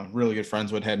really good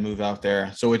friends with had moved out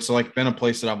there. So it's like been a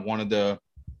place that I've wanted to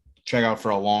check out for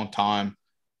a long time.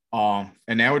 And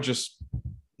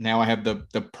now I have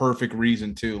the perfect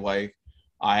reason to. Like,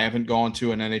 I haven't gone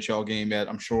to an NHL game yet.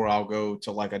 I'm sure I'll go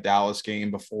to like a Dallas game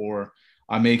before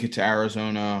I make it to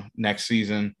Arizona next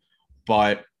season.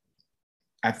 But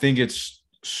I think it's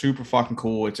super fucking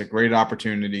cool. It's a great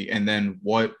opportunity. And then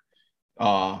what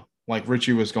like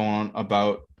Richie was going on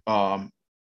about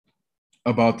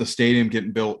the stadium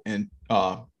getting built in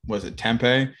was it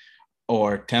Tempe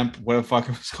or whatever the fuck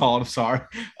it was called. I'm sorry.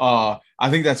 I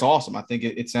think that's awesome. I think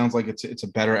it sounds like it's a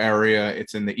better area.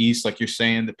 It's in the East, like you're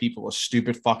saying. The people are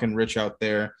stupid fucking rich out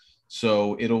there,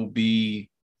 so it'll be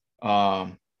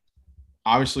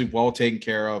obviously well taken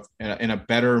care of in a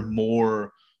better,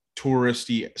 more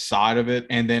touristy side of it.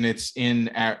 And then it's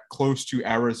close to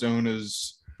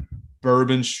Arizona's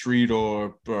Bourbon Street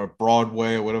or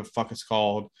Broadway or whatever the fuck it's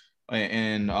called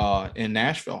in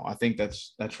Nashville. I think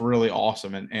that's really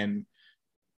awesome. And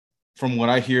from what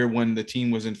I hear, when the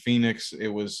team was in Phoenix, it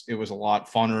was a lot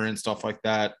funner and stuff like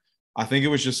that. I think it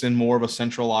was just in more of a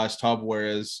centralized hub,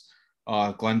 whereas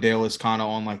Glendale is kind of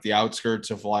on like the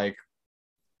outskirts of like,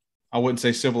 I wouldn't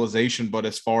say civilization, but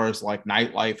as far as like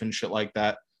nightlife and shit like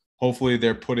that, hopefully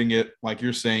they're putting it, like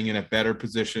you're saying, in a better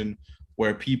position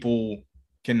where people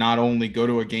can not only go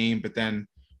to a game, but then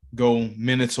go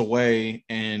minutes away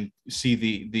and see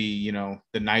the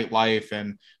nightlife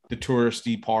and the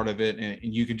touristy part of it. And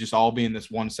you can just all be in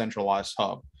this one centralized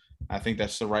hub. I think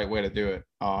that's the right way to do it.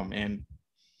 And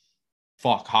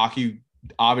fuck, hockey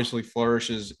obviously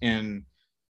flourishes in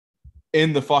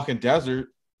the fucking desert.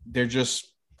 They're just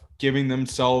giving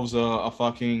themselves a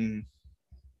fucking,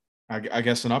 I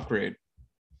guess, an upgrade.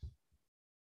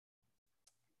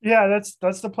 Yeah,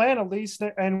 that's the plan at least.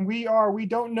 And we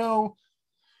don't know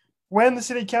when the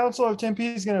city council of Tempe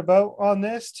is going to vote on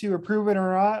this to approve it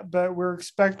or not, but we're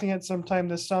expecting it sometime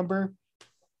this summer.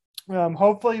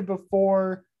 Hopefully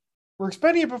we're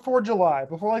expecting it before July,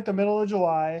 before like the middle of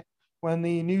July, when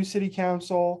the new city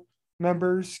council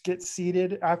members get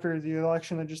seated after the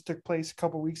election that just took place a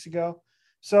couple weeks ago.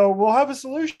 So we'll have a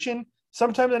solution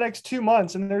sometime in the next 2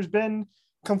 months. And there's been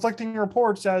conflicting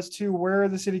reports as to where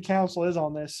the city council is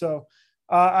on this. So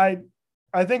I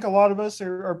think a lot of us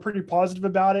are pretty positive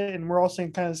about it. And we're all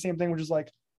saying kind of the same thing, which is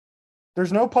like,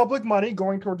 there's no public money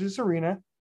going towards this arena.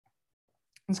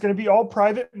 It's going to be all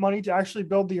private money to actually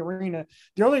build the arena.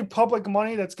 The only public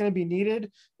money that's going to be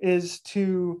needed is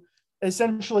to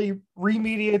essentially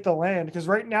remediate the land. Because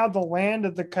right now the land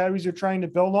that the Coyotes are trying to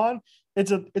build on,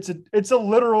 it's a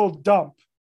literal dump.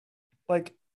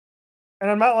 Like, and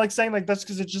I'm not like saying like that's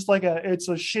because it's just like it's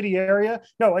a shitty area.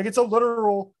 No, like it's a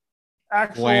literal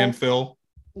actual landfill.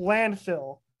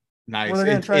 Nice. Where they're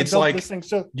going to try to build like this thing.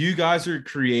 So you guys are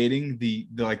creating the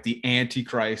like the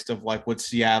antichrist of like what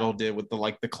Seattle did with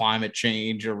the climate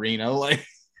change arena. Like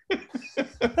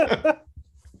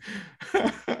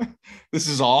this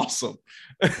is awesome.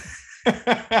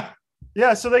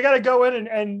 Yeah, so they got to go in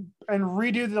and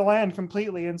redo the land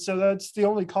completely, and so that's the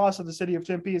only cost that the city of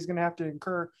Tempe is going to have to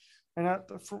incur. And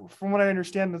from what I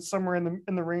understand, that's somewhere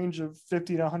in the range of $50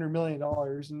 to $100 million,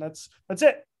 and that's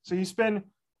it. So you spend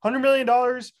 $100 million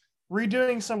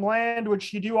redoing some land,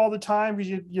 which you do all the time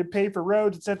because you pay for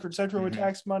roads, et cetera, with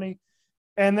tax money,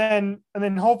 and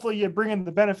then hopefully you bring in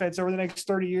the benefits over the next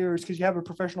 30 years because you have a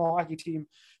professional hockey team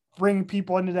bringing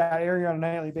people into that area on a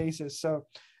nightly basis. So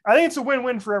I think it's a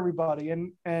win-win for everybody,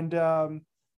 and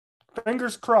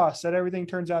fingers crossed that everything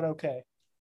turns out okay.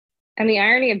 And the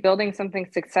irony of building something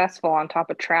successful on top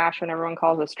of trash when everyone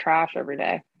calls us trash every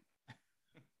day.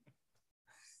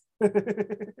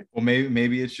 Well,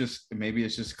 maybe it's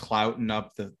just clouting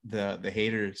up the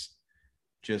haters,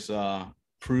 just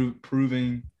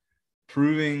proving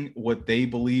what they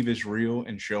believe is real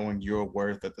and showing your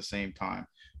worth at the same time,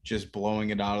 just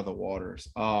blowing it out of the waters.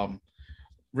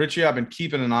 Richie, I've been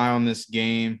keeping an eye on this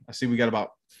game. I see we got about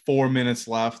 4 minutes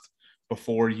left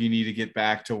before you need to get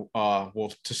back to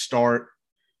to start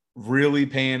really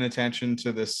paying attention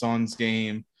to the Suns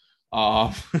game.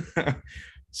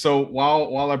 So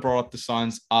while I brought up the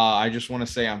Suns, I just want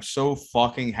to say I'm so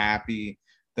fucking happy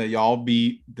that y'all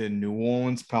beat the New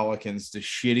Orleans Pelicans, the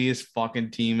shittiest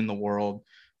fucking team in the world,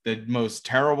 the most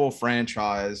terrible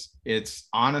franchise. It's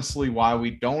honestly why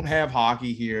we don't have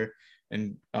hockey here.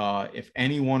 And if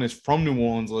anyone is from New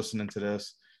Orleans listening to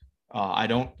this, I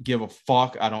don't give a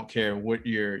fuck. I don't care what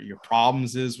your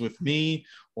problems is with me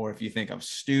or if you think I'm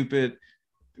stupid.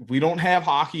 We don't have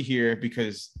hockey here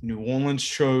because New Orleans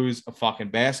chose a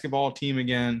fucking basketball team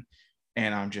again.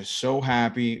 And I'm just so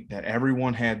happy that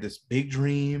everyone had this big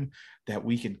dream that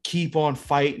we can keep on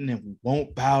fighting and we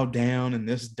won't bow down in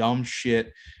this dumb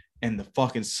shit. And the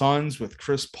fucking Suns with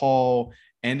Chris Paul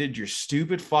ended your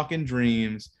stupid fucking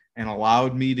dreams and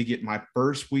allowed me to get my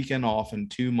first weekend off in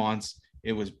 2 months.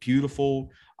 It was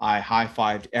beautiful. I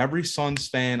high-fived every Suns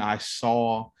fan I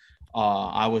saw.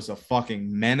 I was a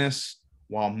fucking menace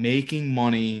while making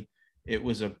money. It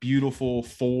was a beautiful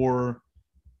 3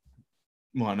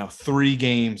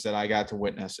 games that I got to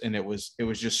witness. And it was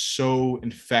just so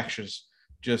infectious.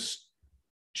 Just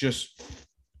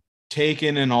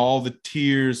taking in all the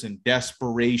tears and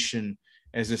desperation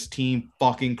as this team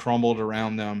fucking crumbled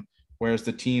around them, whereas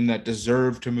the team that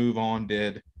deserved to move on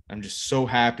did. I'm just so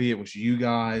happy it was you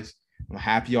guys. I'm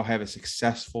happy y'all have a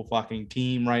successful fucking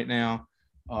team right now.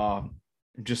 I'm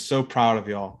just so proud of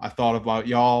y'all. I thought about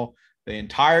y'all the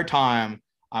entire time.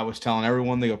 I was telling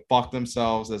everyone they go fuck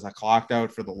themselves as I clocked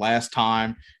out for the last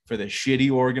time for the shitty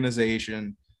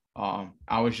organization.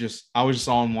 I was just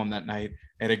on one that night.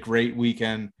 Had a great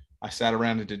weekend. I sat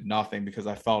around and did nothing because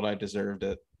I felt I deserved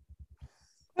it.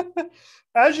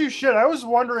 As you should. I was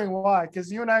wondering why,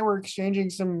 because you and I were exchanging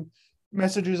some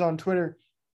messages on Twitter.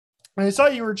 And I saw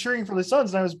you were cheering for the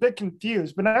Suns, and I was a bit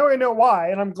confused. But now I know why,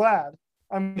 and I'm glad.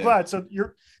 Glad. So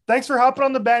thanks for hopping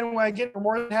on the bandwagon. We're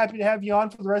more than happy to have you on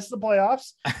for the rest of the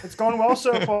playoffs. It's going well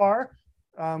so far.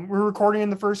 We're recording in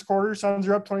the first quarter. Suns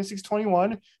are up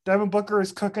 26-21. Devin Booker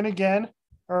is cooking again.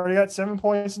 Already got 7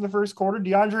 points in the first quarter.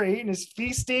 DeAndre Ayton is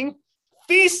feasting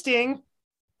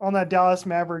on that Dallas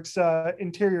Mavericks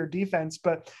interior defense.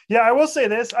 But yeah, I will say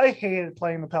this. I hated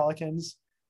playing the Pelicans.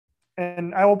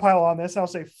 And I will pile on this. I'll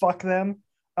say fuck them.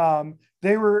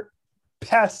 They were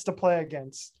pests to play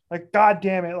against. Like, God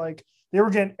damn it. Like, they were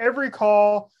getting every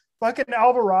call. Fucking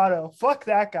Alvarado. Fuck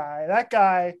that guy. That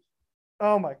guy.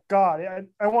 Oh my God.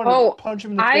 I want to punch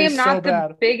him in the face so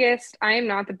bad. I am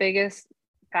not the biggest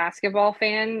basketball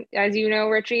fan, as you know,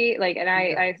 Richie. Like, and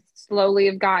I slowly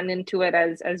have gotten into it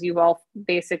as you've all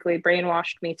basically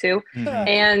brainwashed me too. Mhm.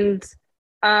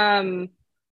 And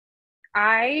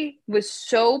I was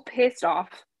so pissed off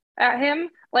at him.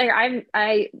 Like,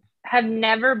 I have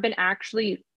never been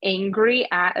actually angry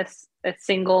at a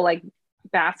single like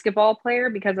basketball player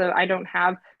because I don't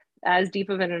have as deep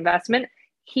of an investment.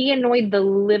 He annoyed the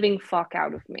living fuck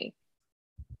out of me.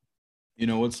 You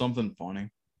know what's something funny?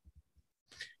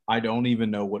 I don't even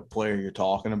know what player you're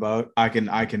talking about. I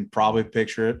can probably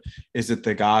picture it. Is it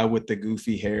the guy with the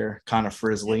goofy hair, kind of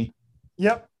frizzly?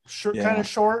 Yep. Kind of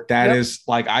short. That is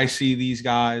like, I see these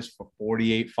guys for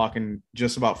 48 fucking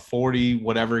just about 40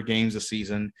 whatever games a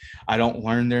season. I don't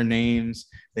learn their names.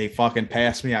 They fucking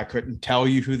pass me. I couldn't tell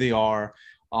you who they are.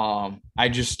 I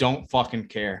just don't fucking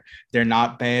care. They're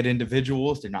not bad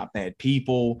individuals. They're not bad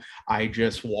people. I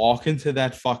just walk into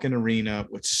that fucking arena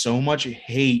with so much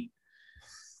hate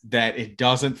that it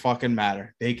doesn't fucking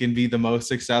matter. They can be the most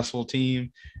successful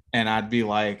team, and I'd be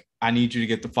like, I need you to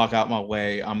get the fuck out my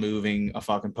way. I'm moving a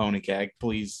fucking pony keg.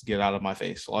 Please get out of my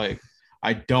face. Like,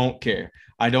 I don't care.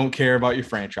 I don't care about your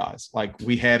franchise. Like,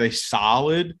 we had a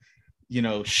solid,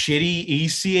 shitty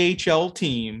ECHL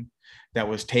team that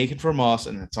was taken from us,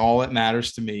 and that's all that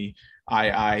matters to me.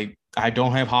 I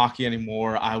don't have hockey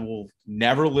anymore. I will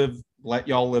never let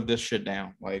y'all live this shit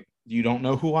down. Like, you don't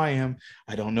know who I am.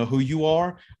 I don't know who you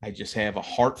are. I just have a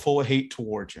heart full of hate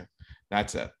towards you.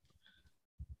 That's it.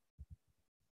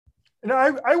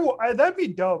 That'd be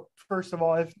dope. First of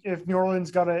all, if New Orleans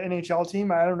got an NHL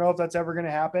team, I don't know if that's ever going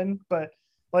to happen, but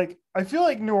like, I feel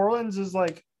like New Orleans is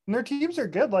like, and their teams are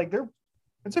good. Like,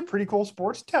 it's a pretty cool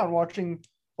sports town watching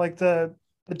like the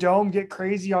Dome get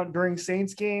crazy during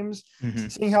Saints games,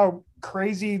 seeing how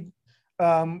crazy,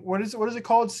 what is it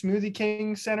called? Smoothie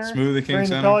King Center. Smoothie King during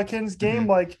Center. The Pelicans game.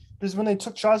 Like, just when they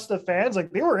took shots to the fans,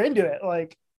 like, they were into it.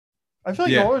 Like, I feel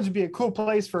like New Orleans would be a cool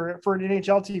place for an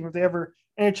NHL team if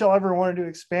NHL ever wanted to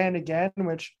expand again,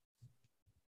 which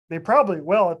they probably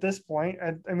will at this point.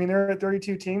 I mean, they're at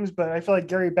 32 teams, but I feel like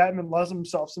Gary Bettman loves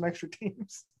himself some extra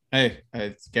teams. Hey,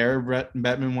 Gary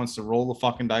Bettman wants to roll the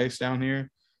fucking dice down here.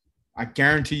 I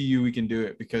guarantee you we can do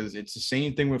it, because it's the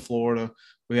same thing with Florida.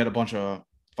 We had a bunch of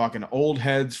fucking old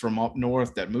heads from up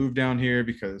north that moved down here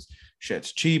because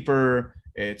shit's cheaper.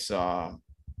 It's I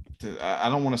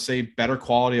don't want to say better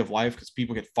quality of life, because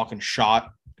people get fucking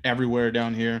shot everywhere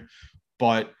down here,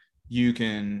 but you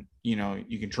can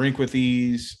drink with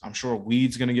ease. I'm sure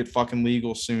weed's going to get fucking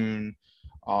legal soon.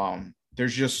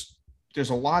 There's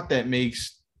a lot that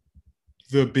makes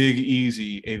the Big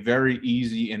Easy a very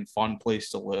easy and fun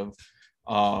place to live.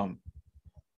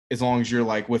 As long as you're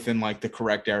like within like the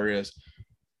correct areas.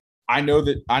 I know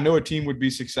a team would be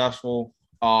successful.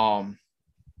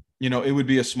 It would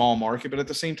be a small market, but at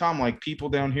the same time, like, people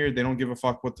down here, they don't give a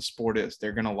fuck what the sport is.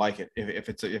 They're going to like it. If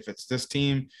it's this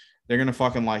team, they're going to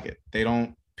fucking like it.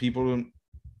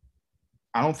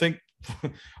 I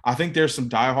think there's some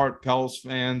diehard Pels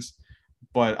fans,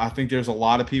 but I think there's a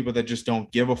lot of people that just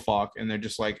don't give a fuck. And they're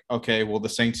just like, okay, well, the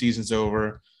Saints season's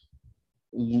over.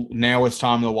 Now it's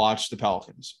time to watch the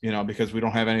Pelicans, because we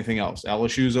don't have anything else.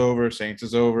 LSU's over. Saints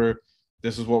is over.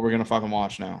 This is what we're going to fucking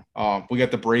watch now. We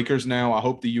got the Breakers now. I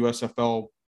hope the USFL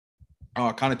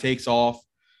kind of takes off.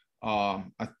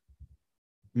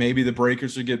 Maybe the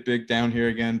Breakers will get big down here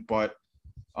again, but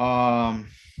I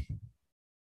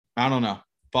don't know.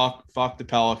 Fuck the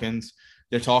Pelicans.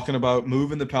 They're talking about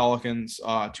moving the Pelicans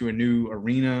to a new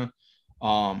arena,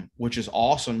 which is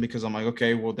awesome, because I'm like,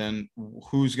 okay, well then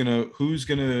who's gonna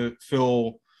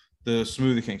fill the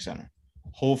Smoothie King Center?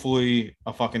 Hopefully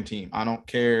a fucking team. I don't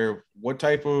care what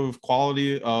type of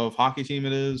quality of hockey team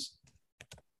it is.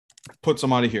 Put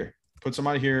somebody here.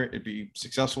 It'd be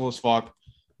successful as fuck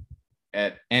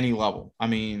at any level. I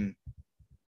mean,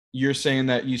 you're saying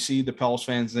that you see the Pels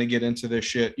fans, they get into this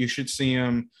shit. You should see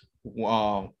them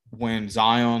when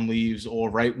Zion leaves or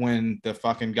right when the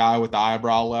fucking guy with the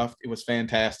eyebrow left. It was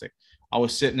fantastic. I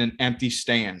was sitting in empty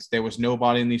stands. There was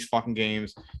nobody in these fucking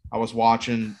games. I was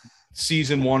watching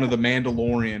season 1 of The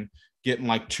Mandalorian, getting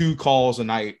like 2 calls a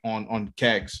night on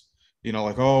kegs. You know,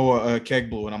 like, oh, keg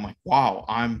blew. And I'm like, wow,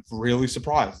 I'm really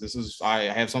surprised. I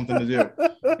have something to do.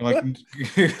 Like,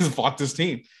 fuck this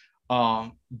team.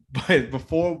 But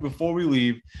before we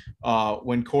leave,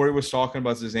 when Corey was talking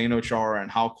about Zdeno Chara and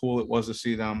how cool it was to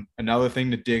see them, another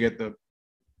thing to dig at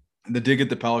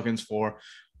the Pelicans for.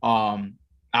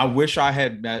 I wish I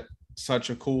had met such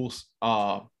a cool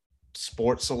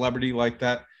sports celebrity like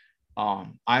that.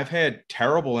 I've had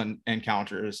terrible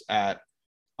encounters at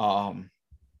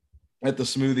the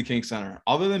Smoothie King Center.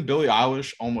 Other than Billie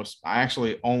Eilish, I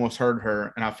actually almost heard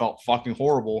her and I felt fucking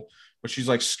horrible. But she's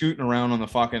like scooting around on the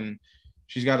fucking.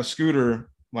 She's got a scooter,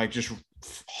 like just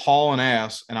hauling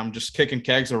ass, and I'm just kicking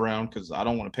kegs around because I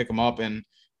don't want to pick them up, and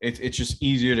it's just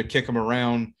easier to kick them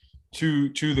around to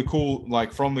the cool,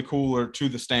 like from the cooler to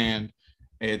the stand.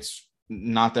 It's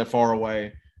not that far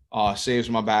away. Saves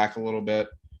my back a little bit,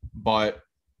 but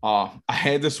I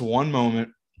had this one moment,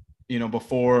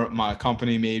 before my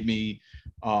company made me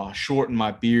shorten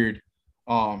my beard.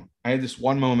 I had this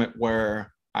one moment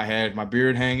where I had my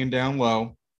beard hanging down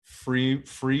low, free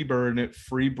birding it,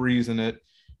 free breezing it.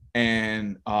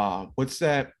 And what's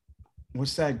that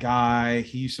guy?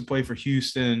 He used to play for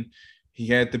Houston. He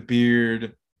had the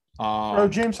beard.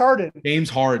 James Harden. James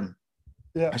Harden.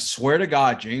 Yeah. I swear to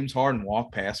God, James Harden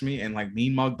walked past me and like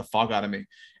mean mugged the fuck out of me.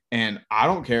 And I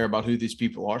don't care about who these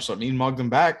people are. So I mean mugged him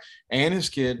back, and his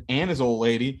kid and his old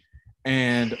lady.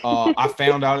 And I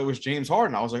found out it was James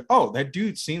Harden. I was like, oh, that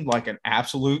dude seemed like an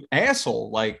absolute asshole.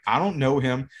 Like, I don't know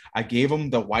him. I gave him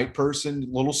the white person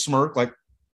little smirk, like,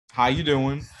 how you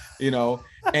doing?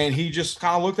 And he just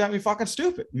kind of looked at me fucking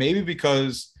stupid. Maybe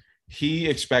because he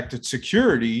expected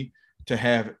security to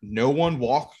have no one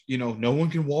walk, no one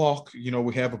can walk.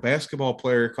 We have a basketball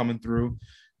player coming through.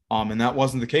 And that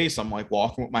wasn't the case. I'm like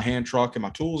walking with my hand truck and my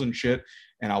tools and shit.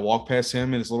 And I walked past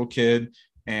him and his little kid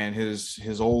and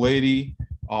his old lady.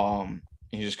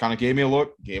 He just kind of gave me a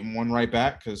look, gave him one right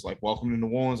back. Cause like, welcome to New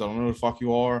Orleans. I don't know who the fuck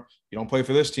you are. You don't play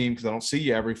for this team. Cause I don't see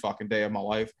you every fucking day of my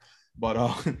life. But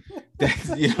that's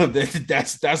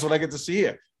what I get to see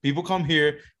here. People come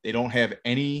here. They don't have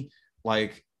any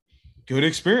like good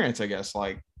experience, I guess.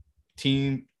 Like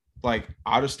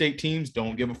out of state teams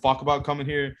don't give a fuck about coming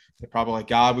here. They're probably like,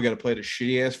 God, we got to play the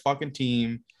shitty ass fucking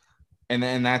team. And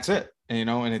then that's it. And,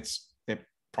 and they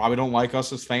probably don't like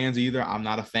us as fans either. I'm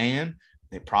not a fan.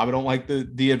 They probably don't like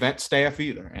the event staff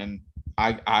either. And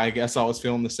I guess I was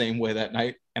feeling the same way that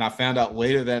night. And I found out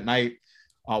later that night,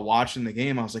 watching the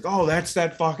game, I was like, oh, that's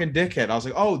that fucking dickhead. I was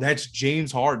like, oh, that's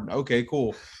James Harden. Okay,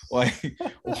 cool. Like,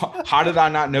 how did I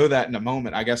not know that in a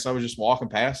moment? I guess I was just walking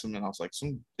past him and I was like,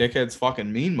 some dickhead's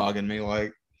fucking mean mugging me.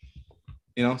 Like,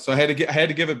 so I had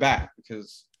to give it back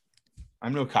because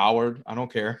I'm no coward. I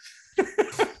don't care.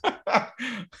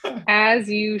 As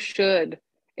you should.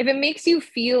 If it makes you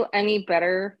feel any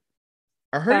better.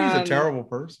 I heard he's a terrible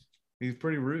person. He's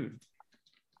pretty rude.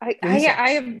 I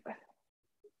have.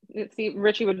 See,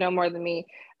 Richie would know more than me.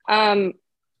 I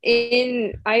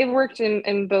worked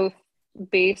in both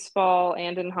baseball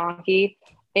and in hockey,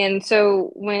 and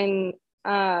so when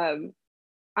I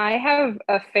have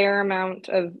a fair amount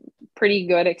of pretty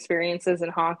good experiences in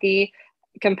hockey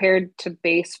compared to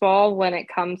baseball when it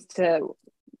comes to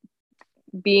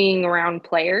being around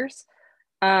players.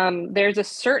 There's a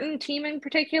certain team in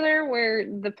particular where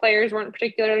the players weren't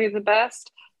particularly the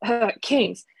best,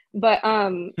 Kings. But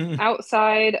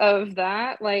outside of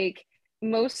that, like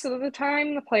most of the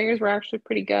time, the players were actually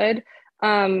pretty good.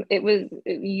 It was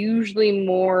usually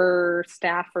more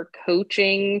staff or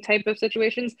coaching type of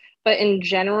situations. But in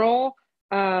general,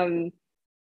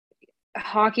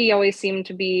 hockey always seemed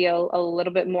to be a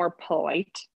little bit more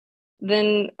polite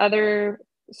than other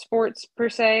sports per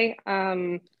se.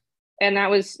 And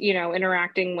that was,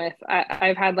 interacting with,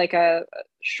 I've had like a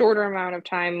shorter amount of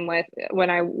time with when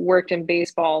I worked in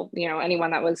baseball,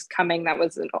 anyone that was coming, that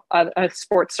was a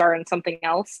sports star and something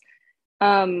else.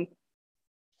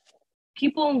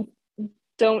 People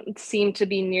don't seem to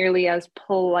be nearly as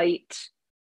polite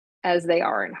as they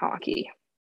are in hockey.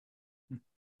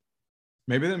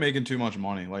 Maybe they're making too much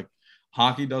money. Like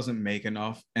hockey doesn't make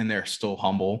enough and they're still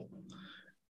humble.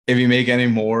 If you make any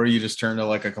more, you just turn to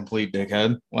like a complete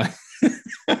dickhead. Like,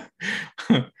 I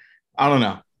don't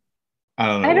know. I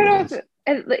don't know if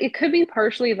it could be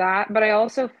partially that, but I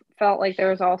also felt like there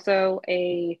was also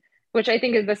a which I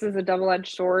think this is a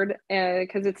double-edged sword,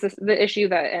 because it's the issue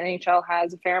that NHL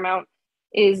has a fair amount,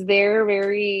 is they're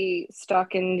very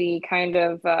stuck in the kind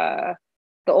of the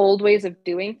old ways of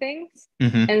doing things.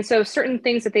 Mm-hmm. And so certain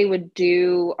things that they would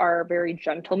do are very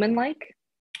gentlemanlike.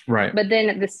 Right. But then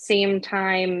at the same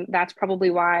time, that's probably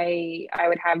why I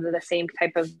would have the same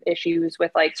type of issues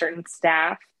with like certain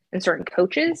staff and certain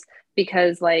coaches,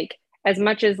 because like as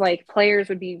much as like players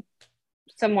would be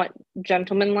somewhat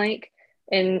gentlemanlike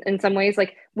in some ways,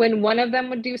 like when one of them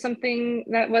would do something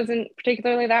that wasn't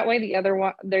particularly that way, the other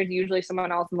one, there's usually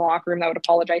someone else in the locker room that would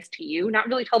apologize to you, not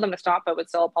really tell them to stop, but would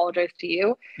still apologize to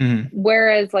you. Mm-hmm.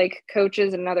 Whereas like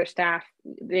coaches and other staff,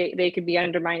 they could be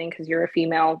undermining because you're a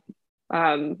female,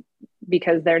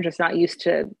 because they're just not used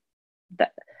to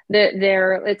that.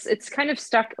 It's kind of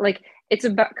stuck. Like it's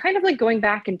about kind of like going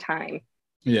back in time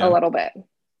a little bit.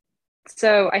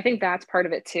 So I think that's part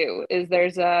of it too, is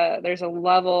there's a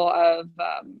level of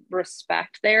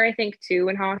respect there, I think, too,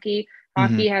 in hockey.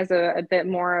 Hockey has a bit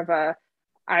more of a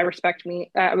I respect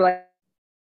me, like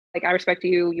I respect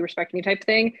you, you respect me type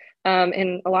thing.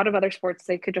 In a lot of other sports,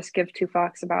 they could just give two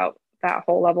fucks about that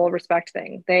whole level of respect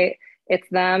thing. It's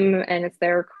them and it's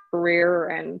their career,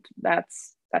 and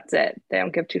that's it. They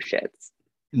don't give two shits.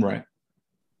 Right.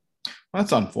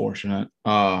 That's unfortunate.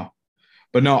 But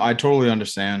no, I totally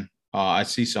understand. I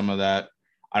see some of that.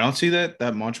 I don't see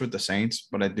that much with the Saints,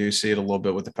 but I do see it a little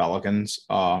bit with the Pelicans.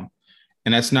 And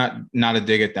that's not a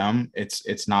dig at them.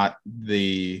 It's not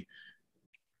the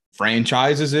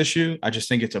franchise's issue. I just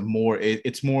think it's more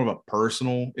of a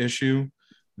personal issue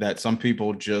that some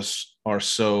people just are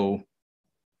so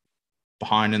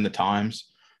behind in the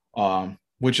times,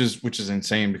 which is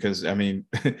insane, because I mean,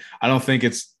 I don't think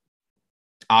it's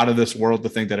out of this world to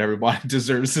think that everybody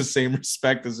deserves the same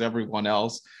respect as everyone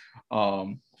else.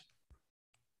 But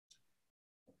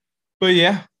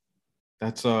yeah,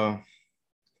 that's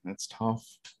tough.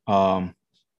 But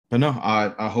no,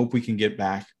 I hope we can get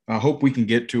back. I hope we can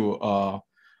get to a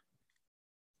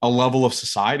level of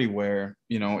society where,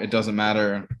 it doesn't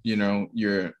matter,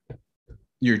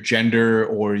 your gender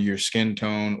or your skin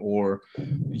tone or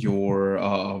your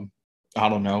I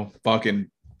don't know,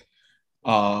 fucking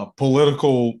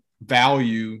political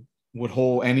value would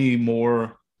hold any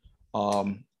more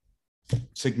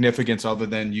significance other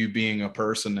than you being a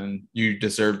person, and you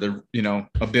deserve the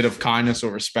a bit of kindness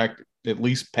or respect, at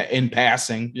least in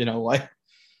passing,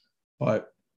 but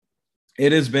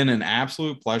it has been an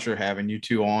absolute pleasure having you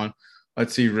two on.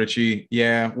 Let's see, Richie.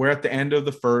 Yeah, we're at the end of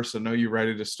the first. I know you're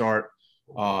ready to start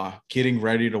getting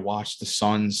ready to watch the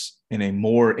Suns in a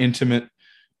more intimate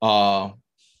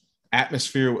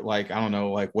atmosphere with, like, I don't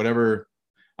know, like whatever.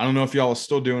 I don't know if y'all are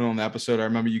still doing it on the episode. I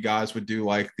remember you guys would do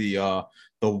like the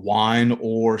wine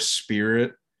or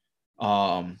spirit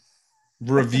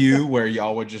review where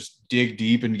y'all would just dig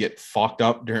deep and get fucked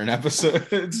up during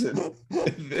episodes and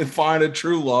find a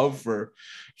true love for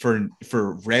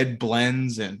red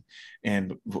blends and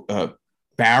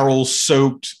barrel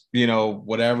soaked,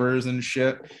 whatevers and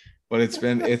shit. But it's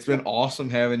been awesome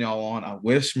having y'all on. I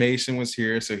wish Mason was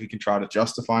here so he can try to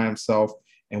justify himself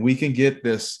and we can get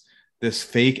this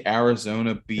fake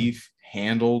Arizona beef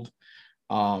handled.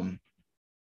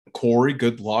 Corey,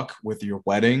 good luck with your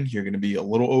wedding. You're going to be a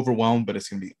little overwhelmed, but it's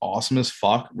going to be awesome as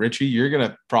fuck. Richie, you're going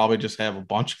to probably just have a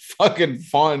bunch of fucking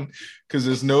fun because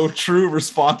there's no true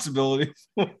responsibility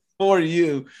for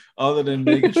you other than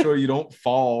making sure you don't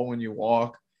fall when you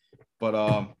walk.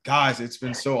 But guys, it's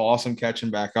been so awesome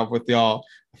catching back up with y'all.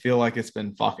 I feel like it's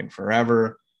been fucking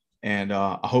forever. And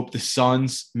I hope the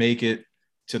Suns make it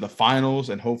to the finals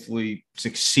and hopefully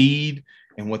succeed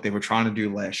in what they were trying to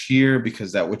do last year,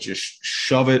 because that would just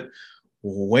shove it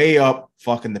way up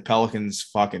fucking the Pelicans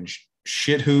fucking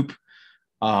shit hoop.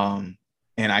 And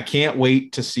I can't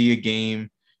wait to see a game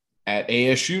at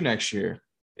ASU next year.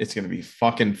 It's going to be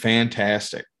fucking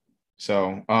fantastic.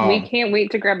 So we can't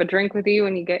wait to grab a drink with you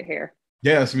when you get here.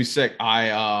 Yeah, it's going to be sick.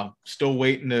 I still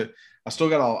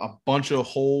got a bunch of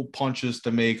hole punches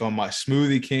to make on my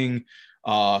Smoothie King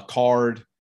card,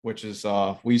 which is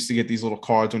we used to get these little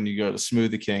cards when you go to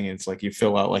Smoothie King, and it's like you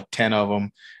fill out like 10 of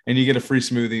them and you get a free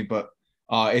smoothie. But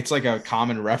it's like a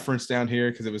common reference down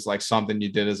here because it was like something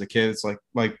you did as a kid. It's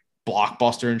like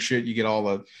Blockbuster and shit. You get all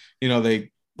the, they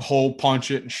hole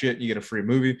punch it and shit. And you get a free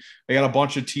movie. They got a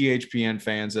bunch of THPN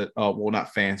fans that, well,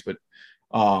 not fans, but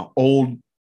old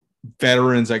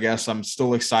veterans, I guess. I'm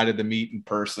still excited to meet in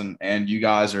person, and you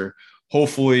guys are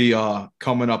hopefully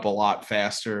coming up a lot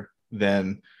faster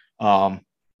than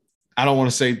I don't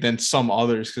want to say than some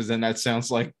others, because then that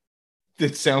sounds like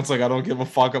it sounds like I don't give a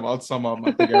fuck about some of them.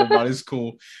 I think everybody's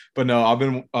cool. But no, I've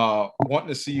been wanting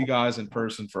to see you guys in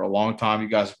person for a long time. You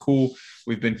guys are cool.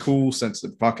 We've been cool since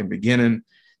the fucking beginning.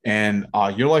 And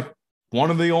you're like one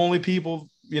of the only people,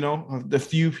 the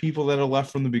few people that are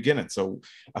left from the beginning. So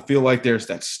I feel like there's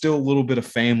that still a little bit of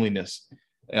familyness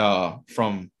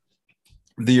from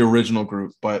the original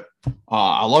group. But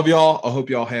I love y'all. I hope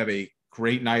y'all have a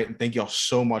great night. And thank y'all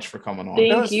so much for coming on.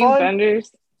 Thank you,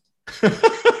 Benders.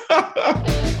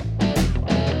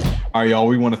 All right, y'all.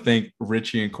 We want to thank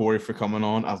Richie and Corey for coming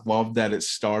on. I love that it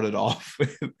started off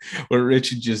with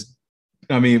Richie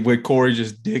with Corey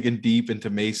just digging deep into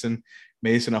Mason.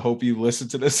 Mason, I hope you listen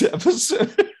to this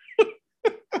episode.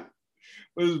 It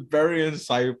was very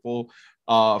insightful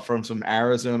from some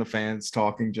Arizona fans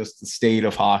talking just the state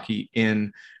of hockey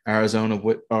in Arizona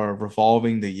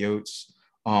revolving the Yotes.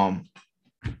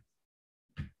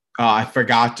 I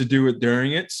forgot to do it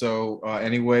during it. So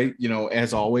anyway,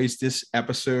 as always, this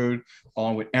episode,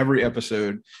 along with every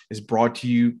episode, is brought to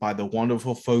you by the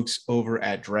wonderful folks over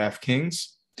at DraftKings.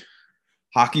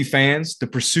 Hockey fans, the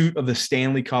pursuit of the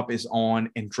Stanley Cup is on,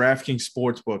 and DraftKings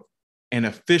Sportsbook, an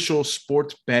official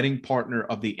sports betting partner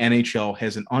of the NHL,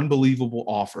 has an unbelievable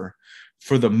offer.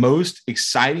 For the most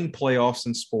exciting playoffs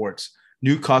in sports,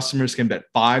 new customers can bet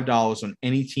 $5 on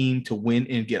any team to win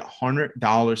and get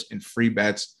 $100 in free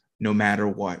bets no matter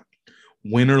what,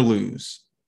 win or lose.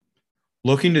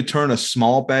 Looking to turn a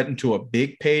small bet into a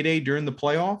big payday during the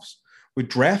playoffs? With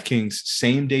DraftKings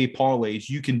same-day parlays,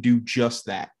 you can do just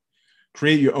that.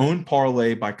 Create your own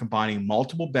parlay by combining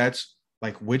multiple bets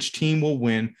like which team will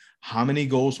win, how many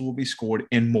goals will be scored,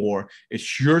 and more.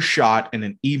 It's your shot and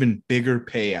an even bigger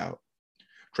payout.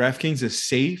 DraftKings is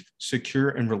safe, secure,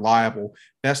 and reliable.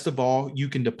 Best of all, you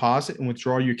can deposit and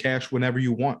withdraw your cash whenever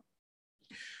you want.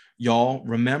 Y'all,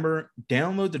 remember,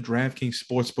 download the DraftKings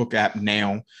Sportsbook app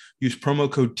now. Use promo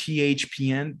code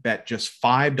THPN, bet just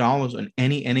 $5 on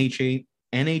any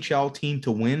NHL team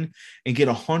to win, and get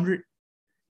 $100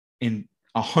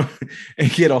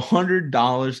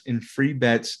 in free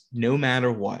bets no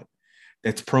matter what.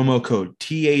 That's promo code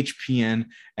THPN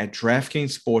at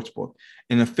DraftKings Sportsbook,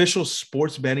 an official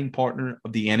sports betting partner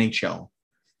of the NHL.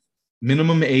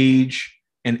 Minimum age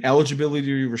and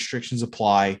eligibility restrictions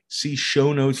apply. See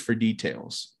show notes for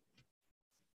details.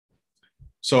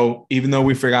 So even though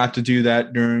we forgot to do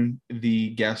that during the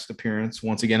guest appearance,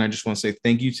 once again, I just want to say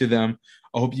thank you to them.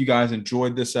 I hope you guys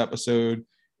enjoyed this episode.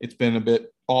 It's been a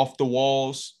bit off the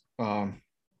walls, but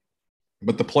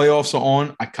the playoffs are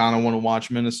on. I kind of want to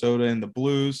watch Minnesota and the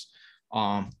Blues.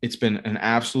 It's been an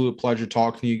absolute pleasure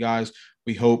talking to you guys.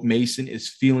 We hope Mason is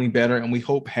feeling better, and we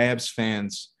hope Habs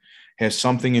fans have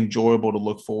something enjoyable to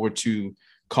look forward to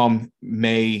come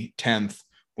May 10th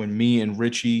when me and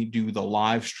Richie do the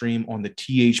live stream on the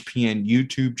THPN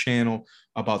YouTube channel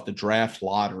about the draft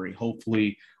lottery.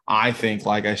 Hopefully, I think,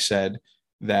 like I said,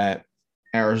 that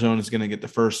Arizona is going to get the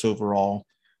first overall.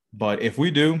 But if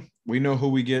we do, we know who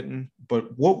we getting.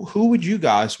 But who would you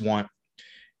guys want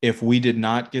if we did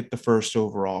not get the first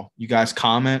overall? You guys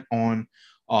comment on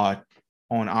our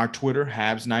Twitter,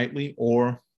 Habs Nightly,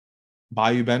 or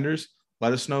Bayou Benders.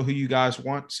 Let us know who you guys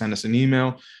want. Send us an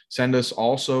email. Send us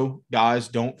also, guys,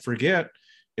 don't forget,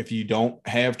 if you don't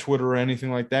have Twitter or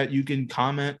anything like that, you can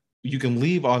comment. You can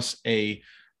leave us a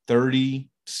 30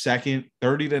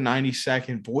 to 90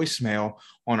 second voicemail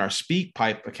on our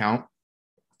SpeakPipe account.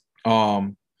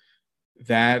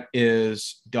 That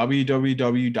is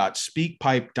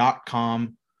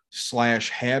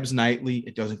www.speakpipe.com/Habs Nightly.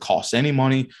 It doesn't cost any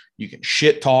money. You can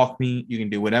shit talk me. You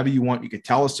can do whatever you want. You can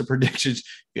tell us the predictions.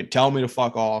 You can tell me to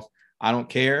fuck off. I don't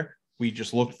care. We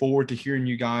just look forward to hearing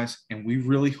you guys, and we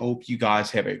really hope you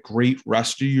guys have a great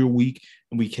rest of your week,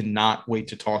 and we cannot wait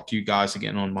to talk to you guys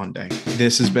again on Monday.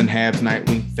 This has been Habs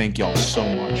Nightly. Thank y'all so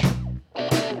much.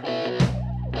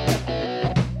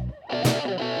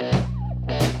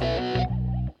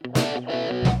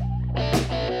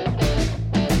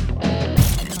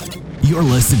 You're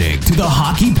listening to the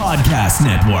Hockey Podcast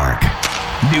Network.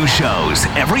 New shows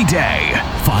every day.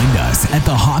 Find us at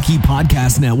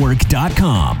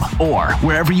thehockeypodcastnetwork.com or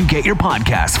wherever you get your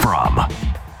podcasts from.